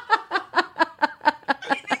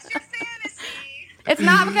makes your fantasy. It's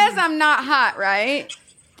not because I'm not hot, right?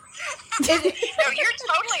 No, you're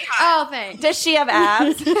totally hot. Oh, thanks. Does she have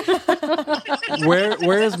abs?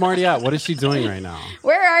 Where is Marty at? What is she doing right now?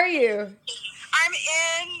 Where are you? I'm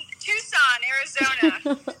in Tucson,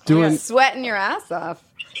 Arizona. Doing Sweating your ass off.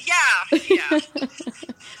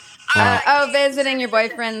 Yeah. Visiting your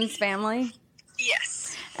boyfriend's family? Yes.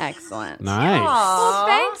 Excellent. nice. Well,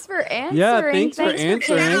 thanks for answering. Yeah, thanks for That's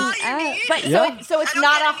answering. all you need. But Yeah. so it's I don't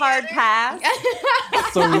not get a hard any pass.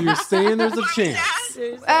 So you're saying there's a chance.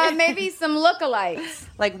 Maybe some lookalikes.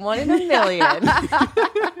 Like 1 in a million.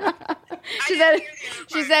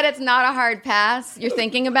 She said it's not a hard pass. You're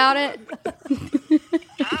thinking about it?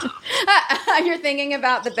 You're thinking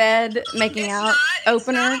about the bed making out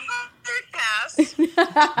opener? It's not a hard pass.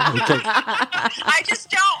 Okay. I just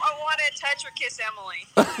don't want to touch or kiss Emily.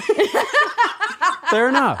 Fair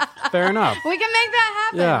enough. We can make that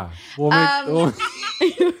happen. Yeah. We'll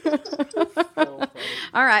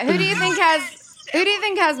All right. Who do you think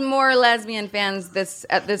has more lesbian fans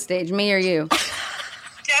at this stage? Me or you?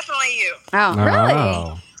 Definitely you. Oh, really?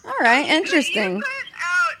 Oh. All right. You Interesting. put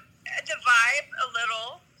out the vibe a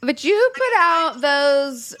little. But you put out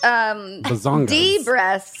those Bazongas. D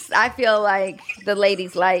breasts. I feel like the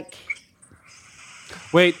ladies like.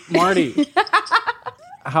 Wait, Marty.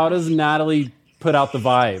 How does Natalie put out the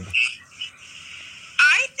vibe?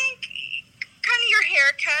 I think kind of your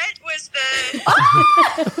haircut was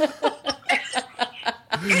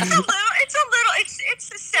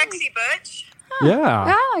it's a sexy butch, Yeah.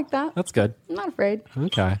 I like that. That's good. I'm not afraid.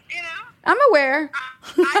 Okay. you know? I'm aware.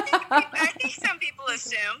 I think some people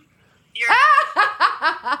assume you're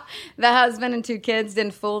The husband and 2 kids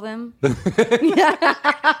didn't fool them.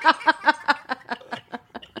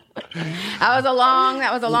 That was a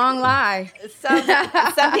long lie.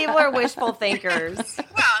 Some people are wishful thinkers.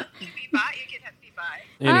 well, you can have be bi.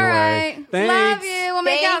 Anyway. All right. Thanks. Love you. We'll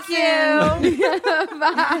make out soon.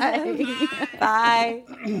 Bye. Bye.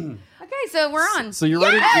 Okay, so we're on. So you're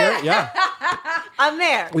ready? Yeah. I'm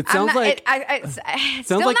there. It sounds like it's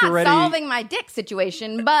still like not you're ready- solving my dick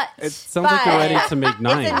situation, but it sounds like you're ready to make It's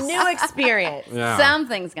nice. a new experience. Yeah. I'm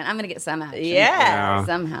gonna get some action. Yeah.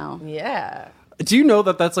 Somehow. Yeah. Do you know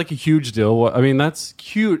that that's like a huge deal? I mean, that's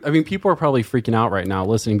cute. I mean, people are probably freaking out right now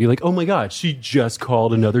listening, be like, "Oh my god, she just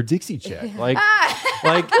called another Dixie chick!" Like,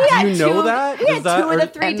 do you know that? We had 2 of the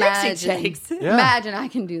 3 Dixie Imagine. chicks. Yeah. Imagine I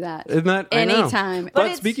can do that. Isn't that I know. anytime.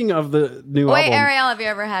 But speaking of the new Wait, album, Ariel, have you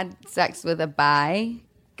ever had sex with a bi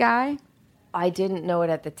guy? I didn't know it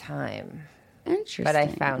at the time, Interesting. but I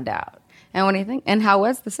found out. And what do you think? And how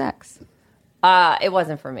was the sex? It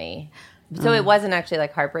wasn't for me. So it wasn't actually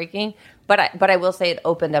like heartbreaking, but I will say it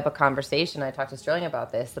opened up a conversation. I talked to Sterling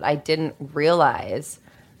about this, that I didn't realize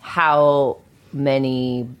how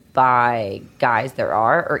many bi guys there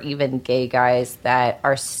are, or even gay guys that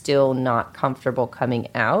are still not comfortable coming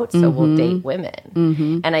out, so will date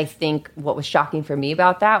women. And I think what was shocking for me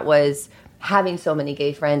about that was having so many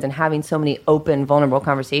gay friends and having so many open, vulnerable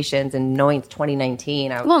conversations and knowing it's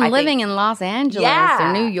 2019. I living in Los Angeles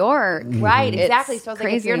or New York. Right, exactly. So I was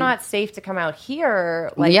crazy. like, if you're not safe to come out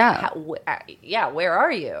here, like, where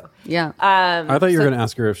are you? Yeah. I thought you were going to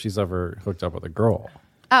ask her if she's ever hooked up with a girl.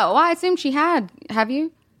 Oh, well, I assume she had. Have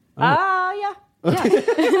you? Yeah. Yeah.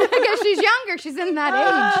 Because she's younger. She's in that age.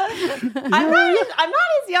 I'm not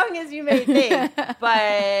as young as you may think,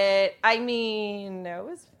 but I mean, it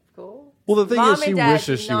was cool. Well, the thing Mom is, she and Dad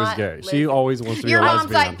wishes do she was not gay. She listen. always wants to be Your a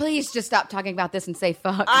mom's lesbian. like, please just stop talking about this and say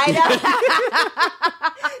fuck. I know.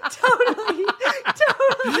 totally.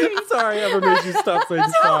 Sorry, I ever made you stop saying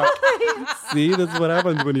fuck. See, that's what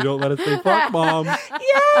happens when you don't let us say fuck, Mom.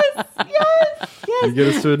 Yes. You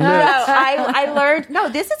get us to admit. I learned. No,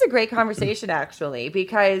 this is a great conversation actually,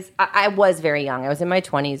 because I was very young. I was in my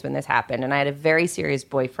 20s when this happened, and I had a very serious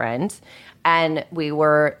boyfriend. And we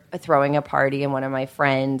were throwing a party, and one of my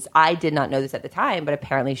friends, I did not know this at the time, but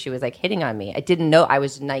apparently she was like hitting on me. I didn't know. I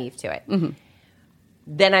was naive to it. Mm-hmm.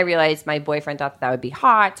 Then I realized my boyfriend thought that would be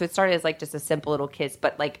hot, so it started as like just a simple little kiss,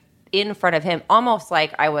 but like in front of him, almost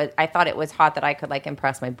like I thought it was hot that I could like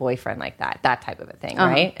impress my boyfriend like that type of a thing,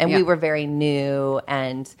 right? And we were very new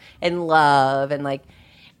and in love, and like,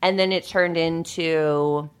 and then it turned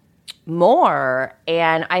into more,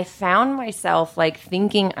 and I found myself like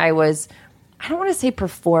thinking I was, I don't want to say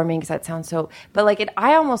performing because that sounds so, but like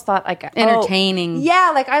I almost thought like entertaining.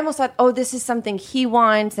 Like I almost thought, this is something he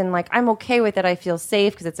wants, and like I'm okay with it. I feel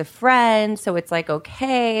safe because it's a friend, so it's like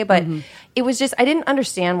okay. But it was just I didn't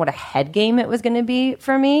understand what a head game it was going to be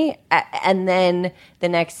for me. And then the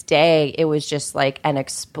next day, it was just like an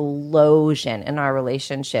explosion in our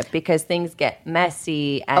relationship because things get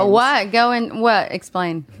messy. And What?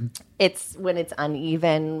 Explain. It's when it's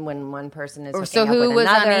uneven, when one person is hooking So up who with was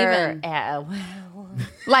another. uneven?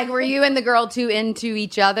 Like, were you and the girl too into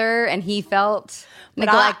each other, and he felt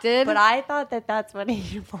neglected? But I thought that's what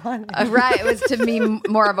he wanted. Right, it was to be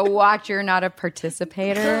more of a watcher, not a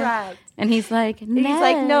participator. Correct. And he's like, no. He's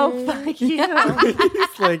like, no, fuck you.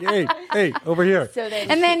 It's like, hey, over here. So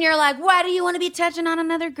then And then you're like, why do you want to be touching on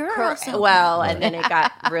another girl? well, and then it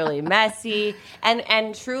got really messy.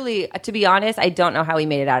 And truly, to be honest, I don't know how we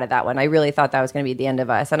made it out of that one. I really thought that was going to be the end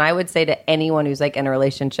of us. And I would say to anyone who's like in a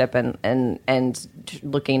relationship and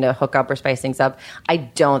looking to hook up or spice things up, I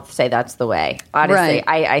don't say that's the way. Honestly, Right.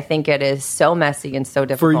 I think it is so messy and so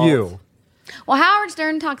difficult. For you. Well, Howard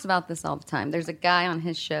Stern talks about this all the time. There's a guy on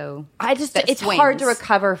his show. It's swings. hard to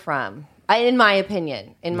recover from. In my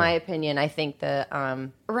opinion, I think the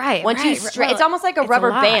once you well, it's almost like a it's rubber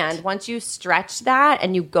a lot. band. Once you stretch that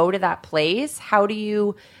and you go to that place, how do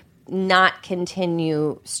you not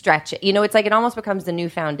continue stretch it? You know, it's like it almost becomes the new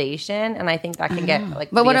foundation, and I think that can get like.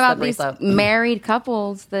 But be what a about slippery these slope. married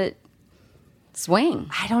couples that swing?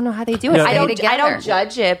 I don't know how they do it. Yeah. I Together. don't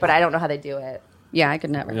judge it, but I don't know how they do it. Yeah, I could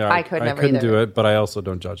never. Yeah, I could never couldn't either. do it, but I also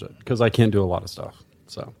don't judge it because I can't do a lot of stuff.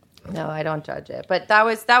 So No, I don't judge it. But that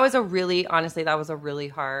was a really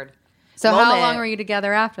hard. So how moment. long were you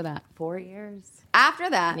together after that? 4 years. After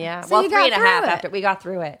that, Yeah. So well, you 3.5 got through after it. we got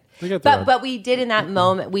through it. We got through it. But we did in that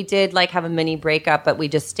moment, we did like have a mini breakup, but we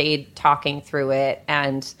just stayed talking through it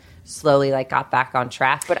and slowly like got back on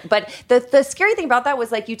track. But the scary thing about that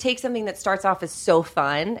was like you take something that starts off as so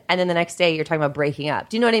fun and then the next day you're talking about breaking up.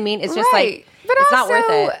 Do you know what I mean? It's just like but it's also, not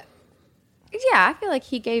worth it. Yeah, I feel like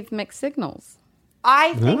he gave mixed signals.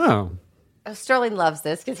 I think oh. Sterling loves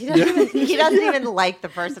this because he doesn't even like the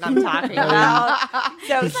person I'm talking about.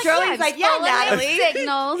 So Sterling's like, yeah, Natalie.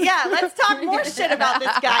 Signals. Yeah, let's talk more shit about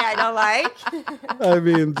this guy I don't like. I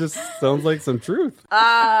mean, just sounds like some truth.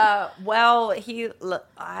 Well,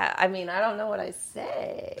 I mean, I don't know what I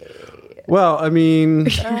say. Well, I mean,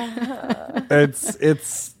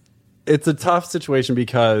 it's a tough situation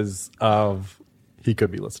because of he could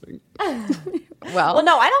be listening. Well,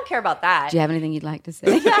 no, I don't care about that. do you have anything you'd like to say?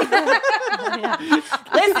 Listen,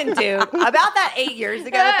 dude, about that 8 years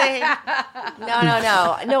ago thing.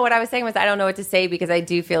 No, what I was saying was I don't know what to say because I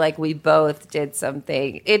do feel like we both did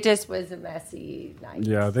something. It just was a messy night.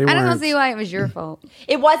 Yeah, they I weren't. don't see why it was your fault.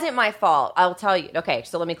 It wasn't my fault. I'll tell you. Okay,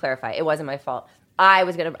 so let me clarify. It wasn't my fault. I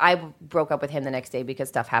broke up with him the next day because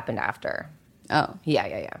stuff happened after. Oh,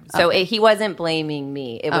 Yeah. So he wasn't blaming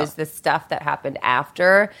me. It was the stuff that happened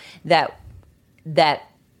after that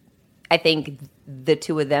I think the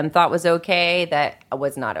two of them thought was okay that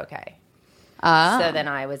was not okay. So then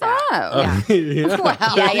I was out. Oh. Yeah.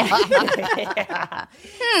 Yeah.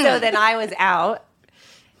 So then I was out,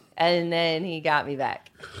 and then he got me back.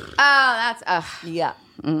 Oh, that's Yeah.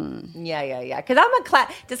 Yeah. Because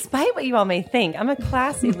despite what you all may think, I'm a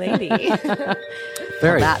classy lady.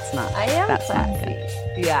 Very. That's not. I am That's not classy.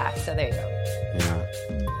 good. Yeah. So there you go. Yeah.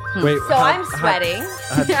 Wait. So I'm sweating.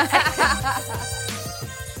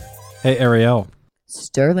 Hey, Ariel.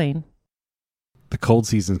 Sterling. The cold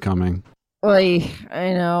season's coming. Oy,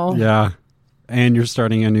 I know. Yeah. And you're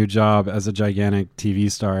starting a new job as a gigantic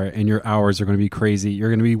TV star, and your hours are going to be crazy. You're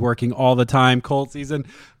going to be working all the time, cold season.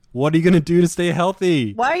 What are you going to do to stay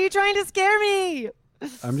healthy? Why are you trying to scare me?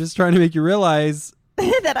 I'm just trying to make you realize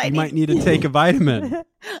that you might need to take a vitamin.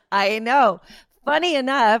 I know. Funny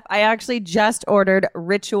enough, I actually just ordered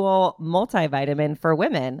Ritual multivitamin for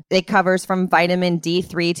women. It covers from vitamin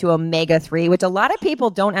D3 to omega-3, which a lot of people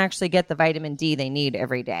don't actually get the vitamin D they need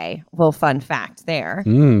every day. Well, fun fact there.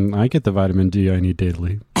 I get the vitamin D I need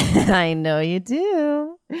daily. I know you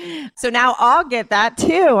do. So now I'll get that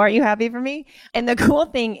too. Are you happy for me? And the cool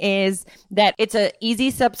thing is that it's an easy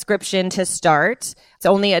subscription to start. It's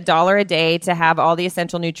only $1 a day to have all the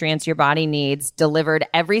essential nutrients your body needs delivered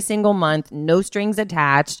every single month, no strings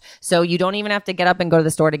attached. So you don't even have to get up and go to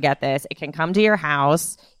the store to get this. It can come to your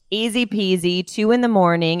house. Easy peasy, 2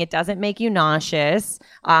 a.m. It doesn't make you nauseous.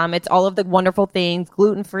 It's all of the wonderful things,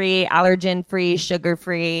 gluten-free, allergen-free,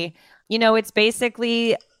 sugar-free. You know, it's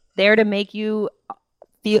basically there to make you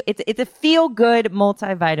feel, it's a feel-good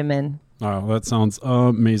multivitamin. Oh, that sounds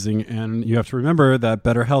amazing. And you have to remember that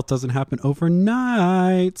better health doesn't happen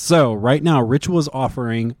overnight. So right now, Ritual is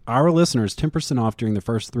offering our listeners 10% off during the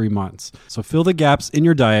first 3 months. So fill the gaps in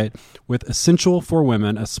your diet with Essential for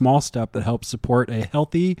Women, a small step that helps support a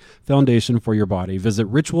healthy foundation for your body. Visit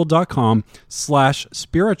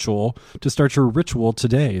ritual.com/spiritual to start your ritual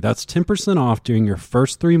today. That's 10% off during your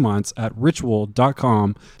first 3 months at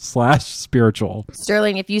ritual.com/spiritual.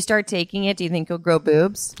 Sterling, if you start taking it, do you think you'll grow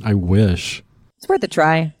boobs? I wish. It's worth a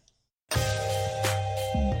try.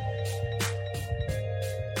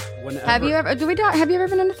 Have you ever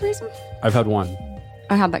been in a threesome? I've had one.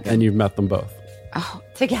 Oh, how'd that go? And you've met them both. Oh,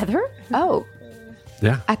 Together? oh,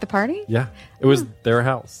 Yeah. at the party? Yeah. It was their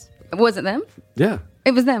house. Was it them? Yeah.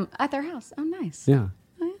 It was them at their house. Oh, nice. Yeah.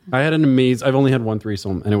 I had I've only had one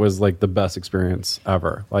threesome, and it was like the best experience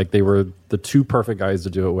ever. Like, they were the two perfect guys to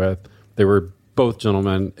do it with. They were both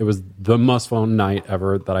gentlemen. It was the most fun night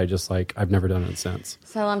ever that I've never done it since.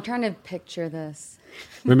 So I'm trying to picture this.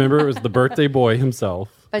 Remember, it was the birthday boy himself,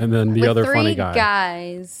 But and then the with other three funny guy.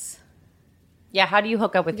 guys. Yeah, how do you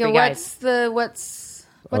hook up with Yeah, three guys? what's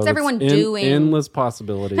Oh, everyone it's doing? Endless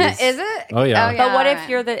possibilities. Is it? Oh, yeah. But what if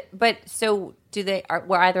you're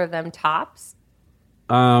were either of them tops?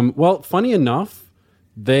 Well, funny enough,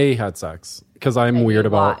 they had sex because I'm And weird you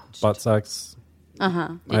about watched. butt sex.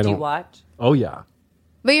 Did you watch? Oh, yeah.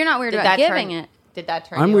 But you're not weird about giving it. Did that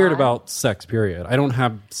turn I'm you weird on? about sex, period. I don't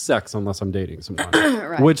have sex unless I'm dating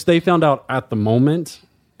someone. Which they found out at the moment,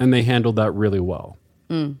 and they handled that really well.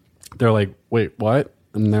 They're like, wait, what?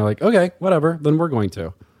 And they're like, okay, whatever, then we're going to.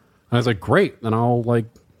 And I was like, great, then I'll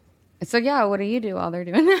So yeah, what do you do while they're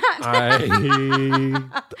doing that?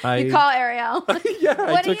 I You call Ariel. yeah,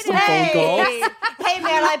 I What do took you some do? phone calls. Hey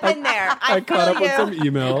man, I've been there. I caught up with some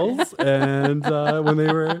emails, and when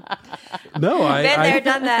they were, I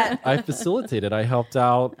done that. I facilitated. I helped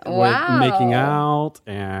out Wow. with making out,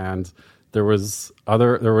 and there was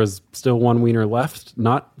still one wiener left,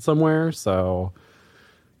 not somewhere. So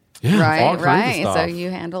yeah, all kinds of So stuff. you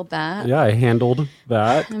handled that. Yeah, I handled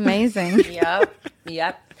that. Amazing.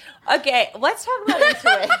 Yep. Okay, let's talk about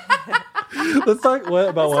intuition. Let's talk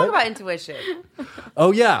Talk about intuition.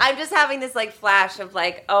 Oh yeah, I'm just having this flash of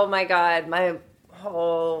oh my god, my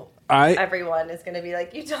whole everyone is going to be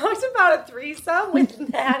like, you talked about a threesome with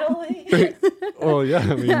Natalie. Oh yeah,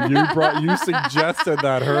 I mean you suggested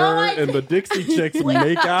that her and the Dixie Chicks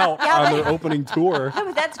make out on their opening tour.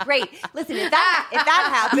 Oh, that's great. Listen, if that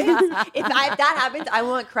happens, I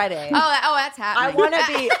want credit. Oh, that's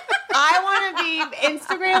happening. I want to be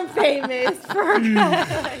Instagram famous for.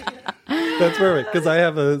 That's perfect because I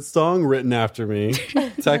have a song written after me,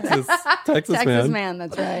 Texas Man.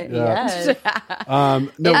 That's right. Yeah. Yes.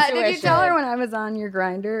 No, Did you tell her when I was on your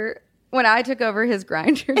grinder? When I took over his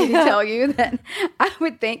grinder, did he tell you that I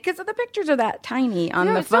would think, because the pictures are that tiny on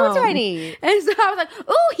the it's so phone. tiny. And so I was like,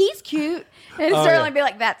 oh, he's cute. And Sterling would be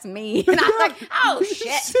like, that's me. And I was like, oh,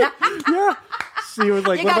 shit. yeah. She was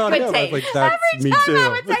like, You what got about good him? I was taste. like, that's Every me time too. I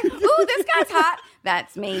would say, ooh, this guy's hot.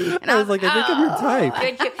 That's me. And I was like, I think I'm your type.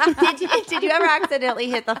 Did you ever accidentally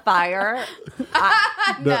hit the fire? No,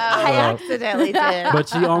 I accidentally did. but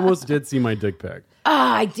she almost did see my dick pic. Oh,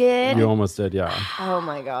 I did. You almost did, yeah. Oh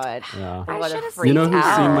my god. Yeah. I would have should've freaked You know who's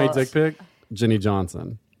out. seen my dick pic? Jenny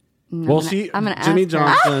Johnson. Well, I'm gonna Jenny ask her.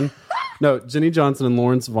 Johnson No, Jenny Johnson and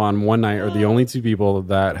Lawrence Vaughn one night are the only two people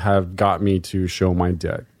that have got me to show my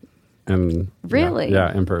dick. And Really?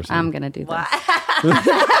 Yeah, in person. I'm going to do this.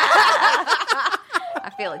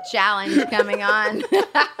 I feel a challenge coming on.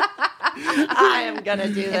 I am gonna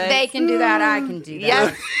do this. If they can do that, I can do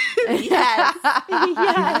that. Yes.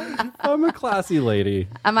 I'm a classy lady.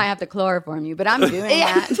 I might have to chloroform you, but I'm doing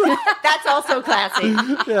that. That's also classy.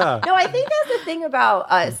 Yeah. No, I think that's the thing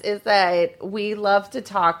about us is that we love to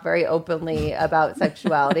talk very openly about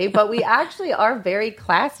sexuality, but we actually are very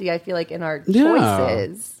classy, I feel like, in our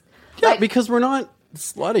choices. Yeah, Like, because we're not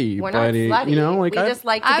slutty. we're by not any- slutty. You know, like we just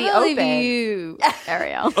like to I be believe open. you,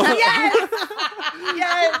 Ariel. Yes.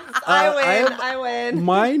 Yes. I I win.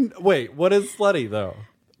 Mine. Wait, what is slutty though?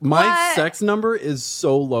 My What? sex number is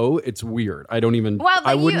so low, it's weird. I don't even. Well, but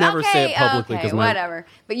I would you, never say it okay, publicly because my whatever.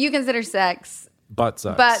 But you consider sex butt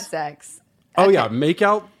sex. butt sex. Oh yeah, make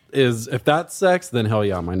out is if that's sex, then hell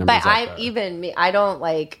yeah, my number's But up there. I don't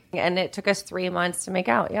like, and it took us 3 months to make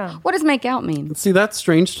out. Yeah. What does make out mean? See, that's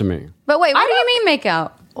strange to me. But wait, what do you mean make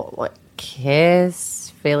out? What? Kiss,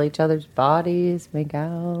 feel each other's bodies, make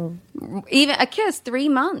out. Even a kiss, 3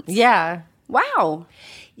 months. Yeah. Wow.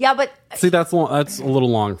 Yeah, but See, that's long. That's a little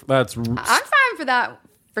long. That's I'm fine for that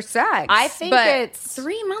for sex. I think but it's-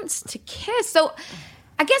 3 months to kiss. So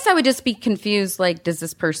I guess I would just be confused. Like, does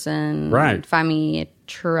this person Right. find me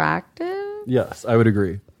attractive? yes, I would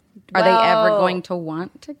agree. Are they ever Well- going to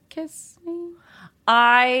want to kiss me?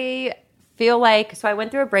 I feel like, so I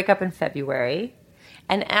went through a breakup in February.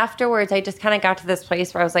 And afterwards, I just kind of got to this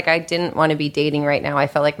place where I was like, I didn't want to be dating right now. I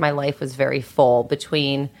felt like my life was very full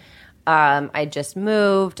between I just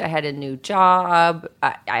moved, I had a new job,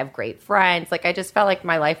 I have great friends. Like, I just felt like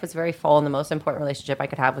my life was very full, and the most important relationship I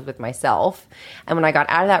could have was with myself. And when I got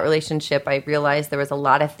out of that relationship, I realized there was a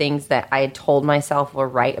lot of things that I had told myself were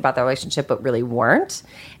right about that relationship, but really weren't.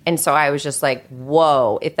 And so I was just like,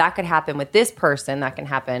 whoa, if that could happen with this person, that can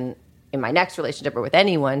happen in my next relationship or with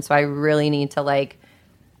anyone. So I really need to like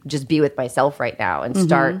just be with myself right now and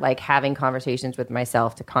start like having conversations with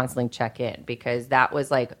myself to constantly check in, because that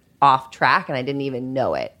was like off track and I didn't even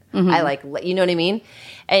know it. I like, you know what I mean?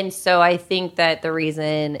 And so I think that the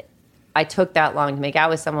reason I took that long to make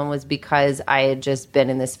out with someone was because I had just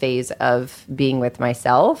been in this phase of being with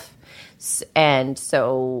myself. And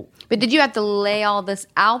so But did you have to lay all this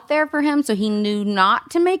out there for him so he knew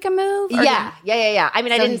not to make a move? Or Yeah. I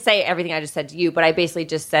mean, I So didn't say everything I just said to you, but I basically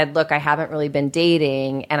just said, look, I haven't really been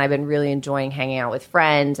dating and I've been really enjoying hanging out with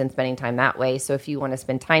friends and spending time that way. So if you want to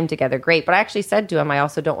spend time together, great. But I actually said to him, I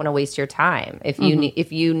also don't want to waste your time. If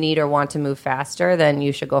you need or want to move faster, then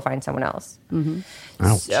you should go find someone else.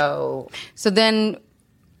 Ouch. So then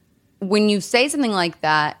when you say something like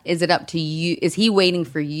that, is it up to you? Is he waiting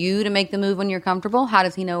for you to make the move when you're comfortable? How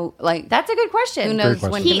does he know? Like, That's a good question. who knows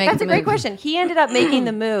Great when question. to make That's the a great move? question. He ended up making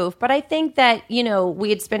the move, but I think that, you know, we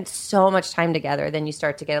had spent so much time together, then you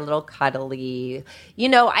start to get a little cuddly. You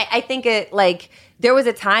know, I think it like there was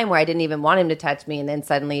a time where I didn't even want him to touch me, and then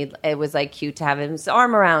suddenly it was like cute to have his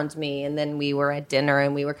arm around me, and then we were at dinner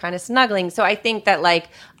and we were kind of snuggling. So I think that like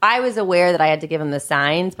I was aware that I had to give him the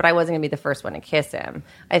signs, but I wasn't gonna be the first one to kiss him.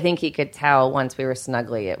 I think he could tell once we were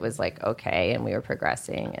snuggly, it was like okay, and we were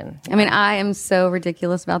progressing. And I mean, I am so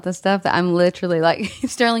ridiculous about this stuff that I'm literally like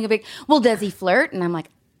Sterling a big. Well, does he flirt? And I'm like,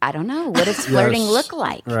 I don't know. What does flirting Yes. look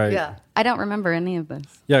like? Right. yeah. I don't remember any of this.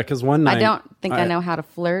 Yeah, because one night I don't think I know how to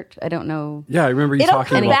flirt. I don't know. Yeah, I remember you It'll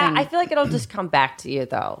talking come about. back. I feel like it'll just come back to you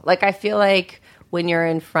though. Like I feel like when you're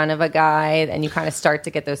in front of a guy and you kind of start to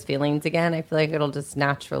get those feelings again, I feel like it'll just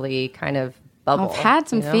naturally kind of bubble. I've had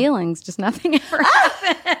some you know? feelings, just nothing ever.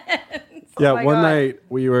 Yeah, my one God. night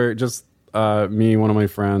we were just me, one of my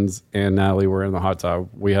friends, and Natalie were in the hot tub.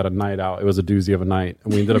 We had a night out. It was a doozy of a night,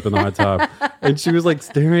 and we ended up in the hot tub. And she was like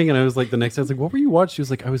staring, and I was like, the next day, I was like, "What were you watching?" She was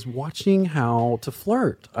like, "I was watching how to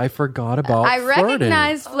flirt. I forgot about. I flirting."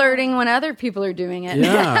 recognize flirting when other people are doing it.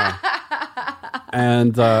 Yeah.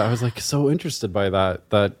 And I was like so interested by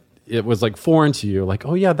that it was like foreign to you. Like,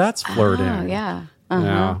 oh yeah, that's flirting. Oh, yeah.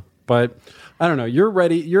 Yeah. But I don't know. You're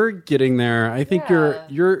ready. You're getting there. I think you're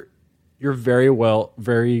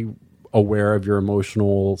very aware of your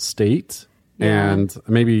emotional state. Yeah. And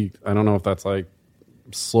maybe I don't know if that's like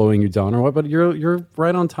slowing you down or what, but you're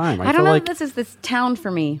right on time. I don't feel know like if this is this town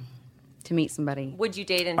for me to meet somebody. Would you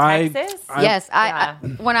date in I- Texas? Yes, Yeah. I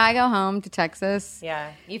when I go home to Texas,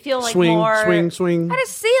 Yeah. You feel like swing. I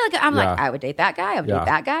just see like I'm Yeah. like I would date that guy. I would Yeah. date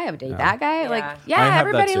that guy. I would date that guy. Yeah. Like I yeah, have that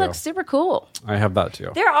everybody too. looks super cool. I have that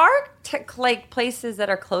too. There are like places that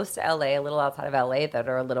are close to LA, a little outside of LA, that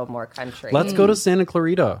are a little more country. Let's go to Santa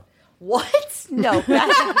Clarita. What? No.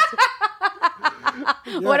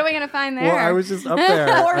 What are we going to find there? Well, I was just up there.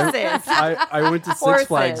 Horses. I went to Six Horses.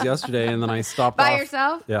 Flags yesterday, and then I stopped By off.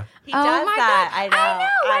 yourself? Yeah. He does that. I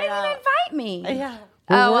know. Why didn't you invite me? Yeah.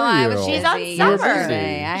 Where Oh, well, I were was you? She's on busy summer.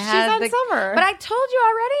 yesterday. I She's had on summer. But I told you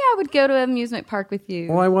already I would go to an amusement park with you.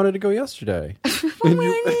 Well, I wanted to go yesterday. Well, And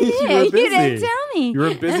you were did. busy. You didn't tell me. You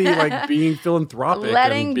were busy, like being philanthropic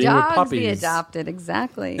Letting and being with dogs puppies. be adopted.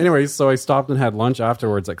 Exactly. Anyways, so I stopped and had lunch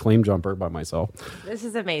afterwards at Claim Jumper by myself. This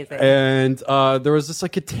is amazing. And there was just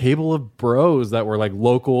like a table of bros that were like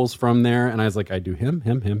locals from there, and I was like, I do him.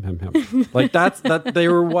 Like that they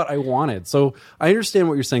were what I wanted. So I understand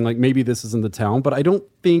what you're saying. Like maybe this isn't the town, but I don't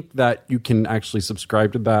think that you can actually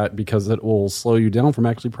subscribe to that because it will slow you down from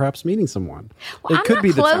actually perhaps meeting someone. Well, it I'm could not be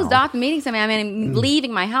the closed town. off to meeting somebody. I mean,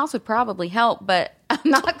 leaving my house would probably help, but I'm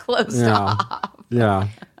not closed off. Yeah.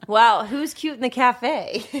 Well, who's cute in the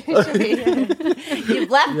cafe? You've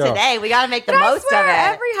left today. We got to make the But I most swear, of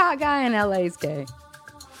it. every hot guy in LA is gay.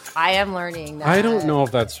 I am learning that. I don't know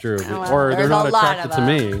if that's true, well, or they're there's not a lot attracted of to them.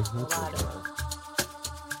 me. A lot of them.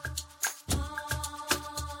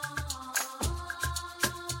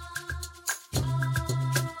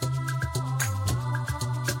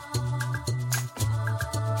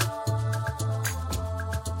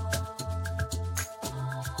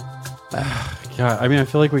 Yeah, I mean, I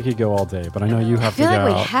feel like we could go all day, but I know you have I feel to like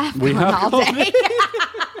go. we have We gone have all day.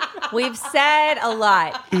 We've said a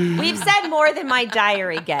lot. We've said more than my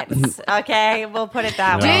diary gets. Okay, we'll put it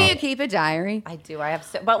that Do way. you keep a diary? I do. I have,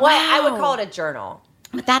 but I would call it a journal.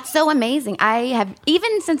 But that's so amazing. I have,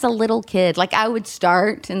 even since a little kid, like I would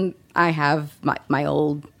start and I have my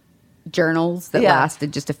old journals that Yeah.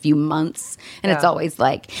 lasted just a few months. And it's Yeah. always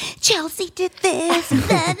like, Chelsea did this. da,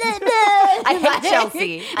 da, da. I hate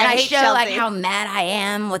Chelsea. And I hate show like Chelsea. how mad I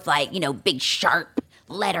am with like, big sharp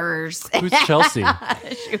letters. Who's Chelsea?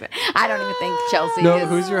 I don't even think Chelsea No, is.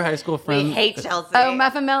 who's your high school We friend? hate Chelsea. Oh,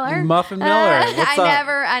 Muffin Miller? Muffin Miller. What's up?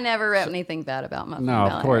 I never wrote anything bad about Muffin No,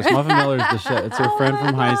 Miller. of course. Muffin Miller's the shit. It's her friend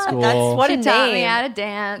from high school. That's what She a taught me name. how to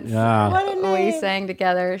dance. Yeah. We sang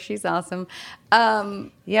together. She's awesome.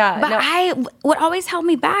 Yeah, But no. what always held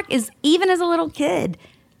me back is even as a little kid,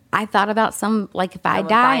 I thought about like if I Someone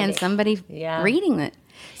die finding. and somebody Yeah. reading it.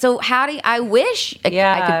 So I wish I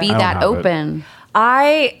Yeah. could be I don't that have it. open.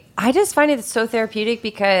 I just find it so therapeutic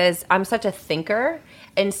because I'm such a thinker.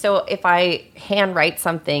 And so if I handwrite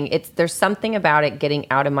something, there's something about it getting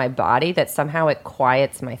out of my body that somehow it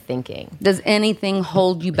quiets my thinking. Does anything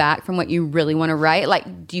hold you back from what you really want to write?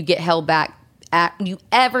 Like, do you get held back? Do you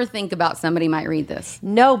ever think about somebody might read this?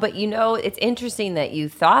 No, but it's interesting that you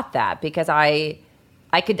thought that because I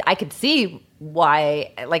could see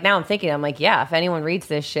why. Like now I'm thinking, I'm like, yeah, if anyone reads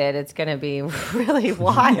this shit, it's gonna be really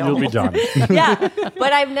wild. You'll be done. Yeah,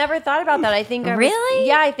 but I've never thought about that. I think Really?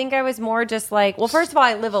 Yeah, I think I was more just like, well, first of all,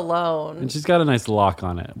 I live alone. And she's got a nice lock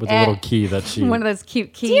on it with a Eh. little key that she. One of those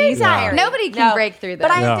cute keys. Dear diary. Nobody can No, break through that.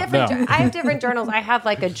 But I Yeah, have different. no. I have different journals. I have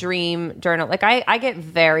like a dream journal. Like I get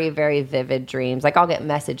very, very vivid dreams. Like I'll get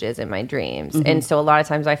messages in my dreams, and so a lot of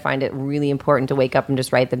times I find it really important to wake up and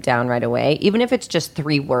just write them down right away, even if it's just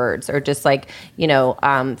 3 words or just like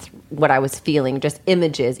what I was feeling, just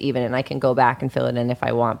images even, and I can go back and fill it in if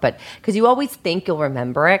I want. But because you always think you'll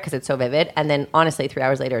remember it because it's so vivid, and then honestly 3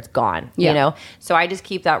 hours later it's gone. Yeah. You know, so I just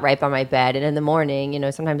keep that right by my bed, and in the morning,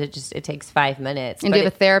 sometimes it takes 5 minutes. And but do you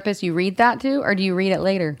have a therapist you read that to, or do you read it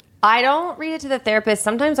later? I don't read it to the therapist.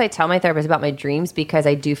 Sometimes I tell my therapist about my dreams because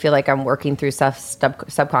I do feel like I'm working through stuff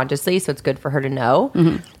subconsciously, so it's good for her to know.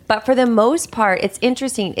 Mm-hmm. But for the most part, it's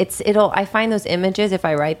interesting. I find those images, if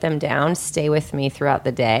I write them down, stay with me throughout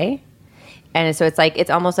the day. And so it's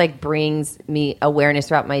almost like brings me awareness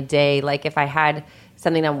throughout my day. Like if I had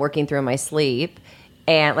something I'm working through in my sleep,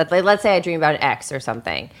 and let's say I dream about an ex or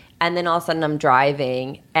something, and then all of a sudden I'm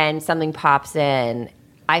driving and something pops in,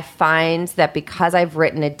 I find that because I've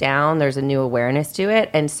written it down, there's a new awareness to it.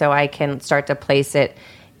 And so I can start to place it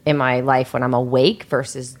in my life when I'm awake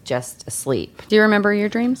versus just asleep. Do you remember your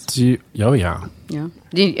dreams? Oh, yeah. Yeah.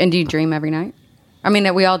 Do you dream every night? I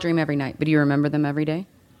mean, we all dream every night, but do you remember them every day?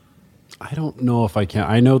 I don't know if I can.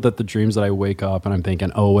 I know that the dreams that I wake up and I'm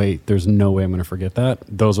thinking, oh, wait, there's no way I'm going to forget that.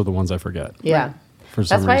 Those are the ones I forget. Yeah. For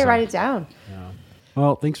some That's why reason. I write it down.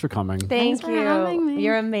 Well, thanks for coming. Thank for having you. me.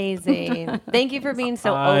 You're amazing. Thank you for being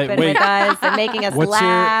so Wait. open with us and making us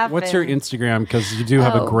laugh. What's your and- Instagram? Because you do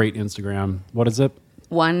have a Oh. great Instagram. What is it?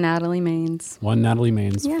 One Natalie Maines. One Natalie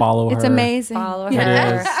Maines. Follow her. It's amazing. Follow her.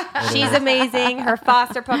 It is. She's amazing. Her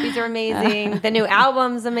foster puppies are amazing. The new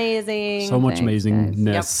album's amazing. So much Thanks,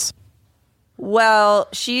 amazingness. Well,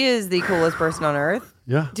 she is the coolest person on earth.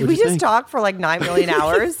 Yeah. Did we just talk for like 9 million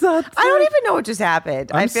hours? I don't even know what just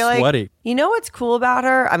happened. I feel sweaty. like, you know what's cool about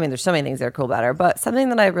her? I mean, there's so many things that are cool about her, but something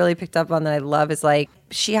that I really picked up on that I love is like,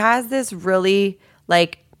 she has this really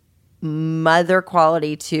like mother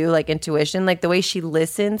quality too, like intuition, like the way she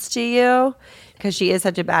listens to you. Because she is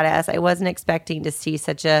such a badass. I wasn't expecting to see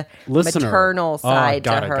such a maternal side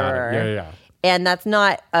to her. Yeah. And that's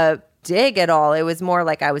not a dig at all. It was more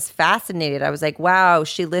like I was fascinated. I was like, wow,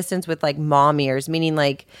 she listens with like mom ears, meaning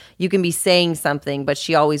like you can be saying something, but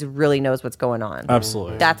she always really knows what's going on.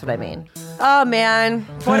 Absolutely. That's what I mean. Oh man,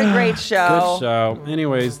 what a great show. Good show.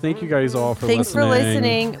 Anyways, thank you guys all for Thanks for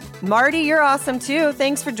listening. Marty, you're awesome too.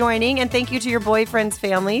 Thanks for joining. And thank you to your boyfriend's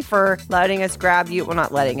family for letting us grab you. Well,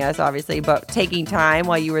 not letting us, obviously, but taking time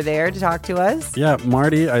while you were there to talk to us. Yeah,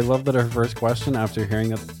 Marty, I love that her first question after hearing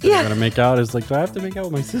that they're going to make out is like, do I have to make out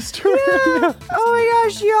with my sister? Yeah. Oh my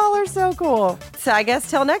gosh, y'all are so cool. So I guess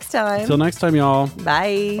till next time. Till next time, y'all.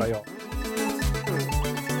 Bye. Bye, y'all.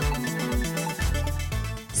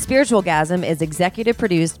 Spiritual Gasm is executive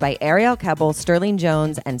produced by Ariel Kebble, Sterling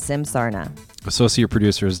Jones, and Sim Sarna. Associate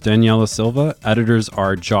producers Daniela Silva. Editors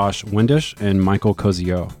are Josh Windish and Michael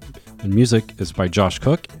Cozio. And music is by Josh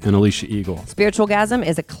Cook and Alicia Eagle. Spiritual Gasm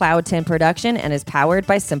is a Cloud 10 production and is powered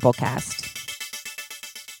by Simplecast.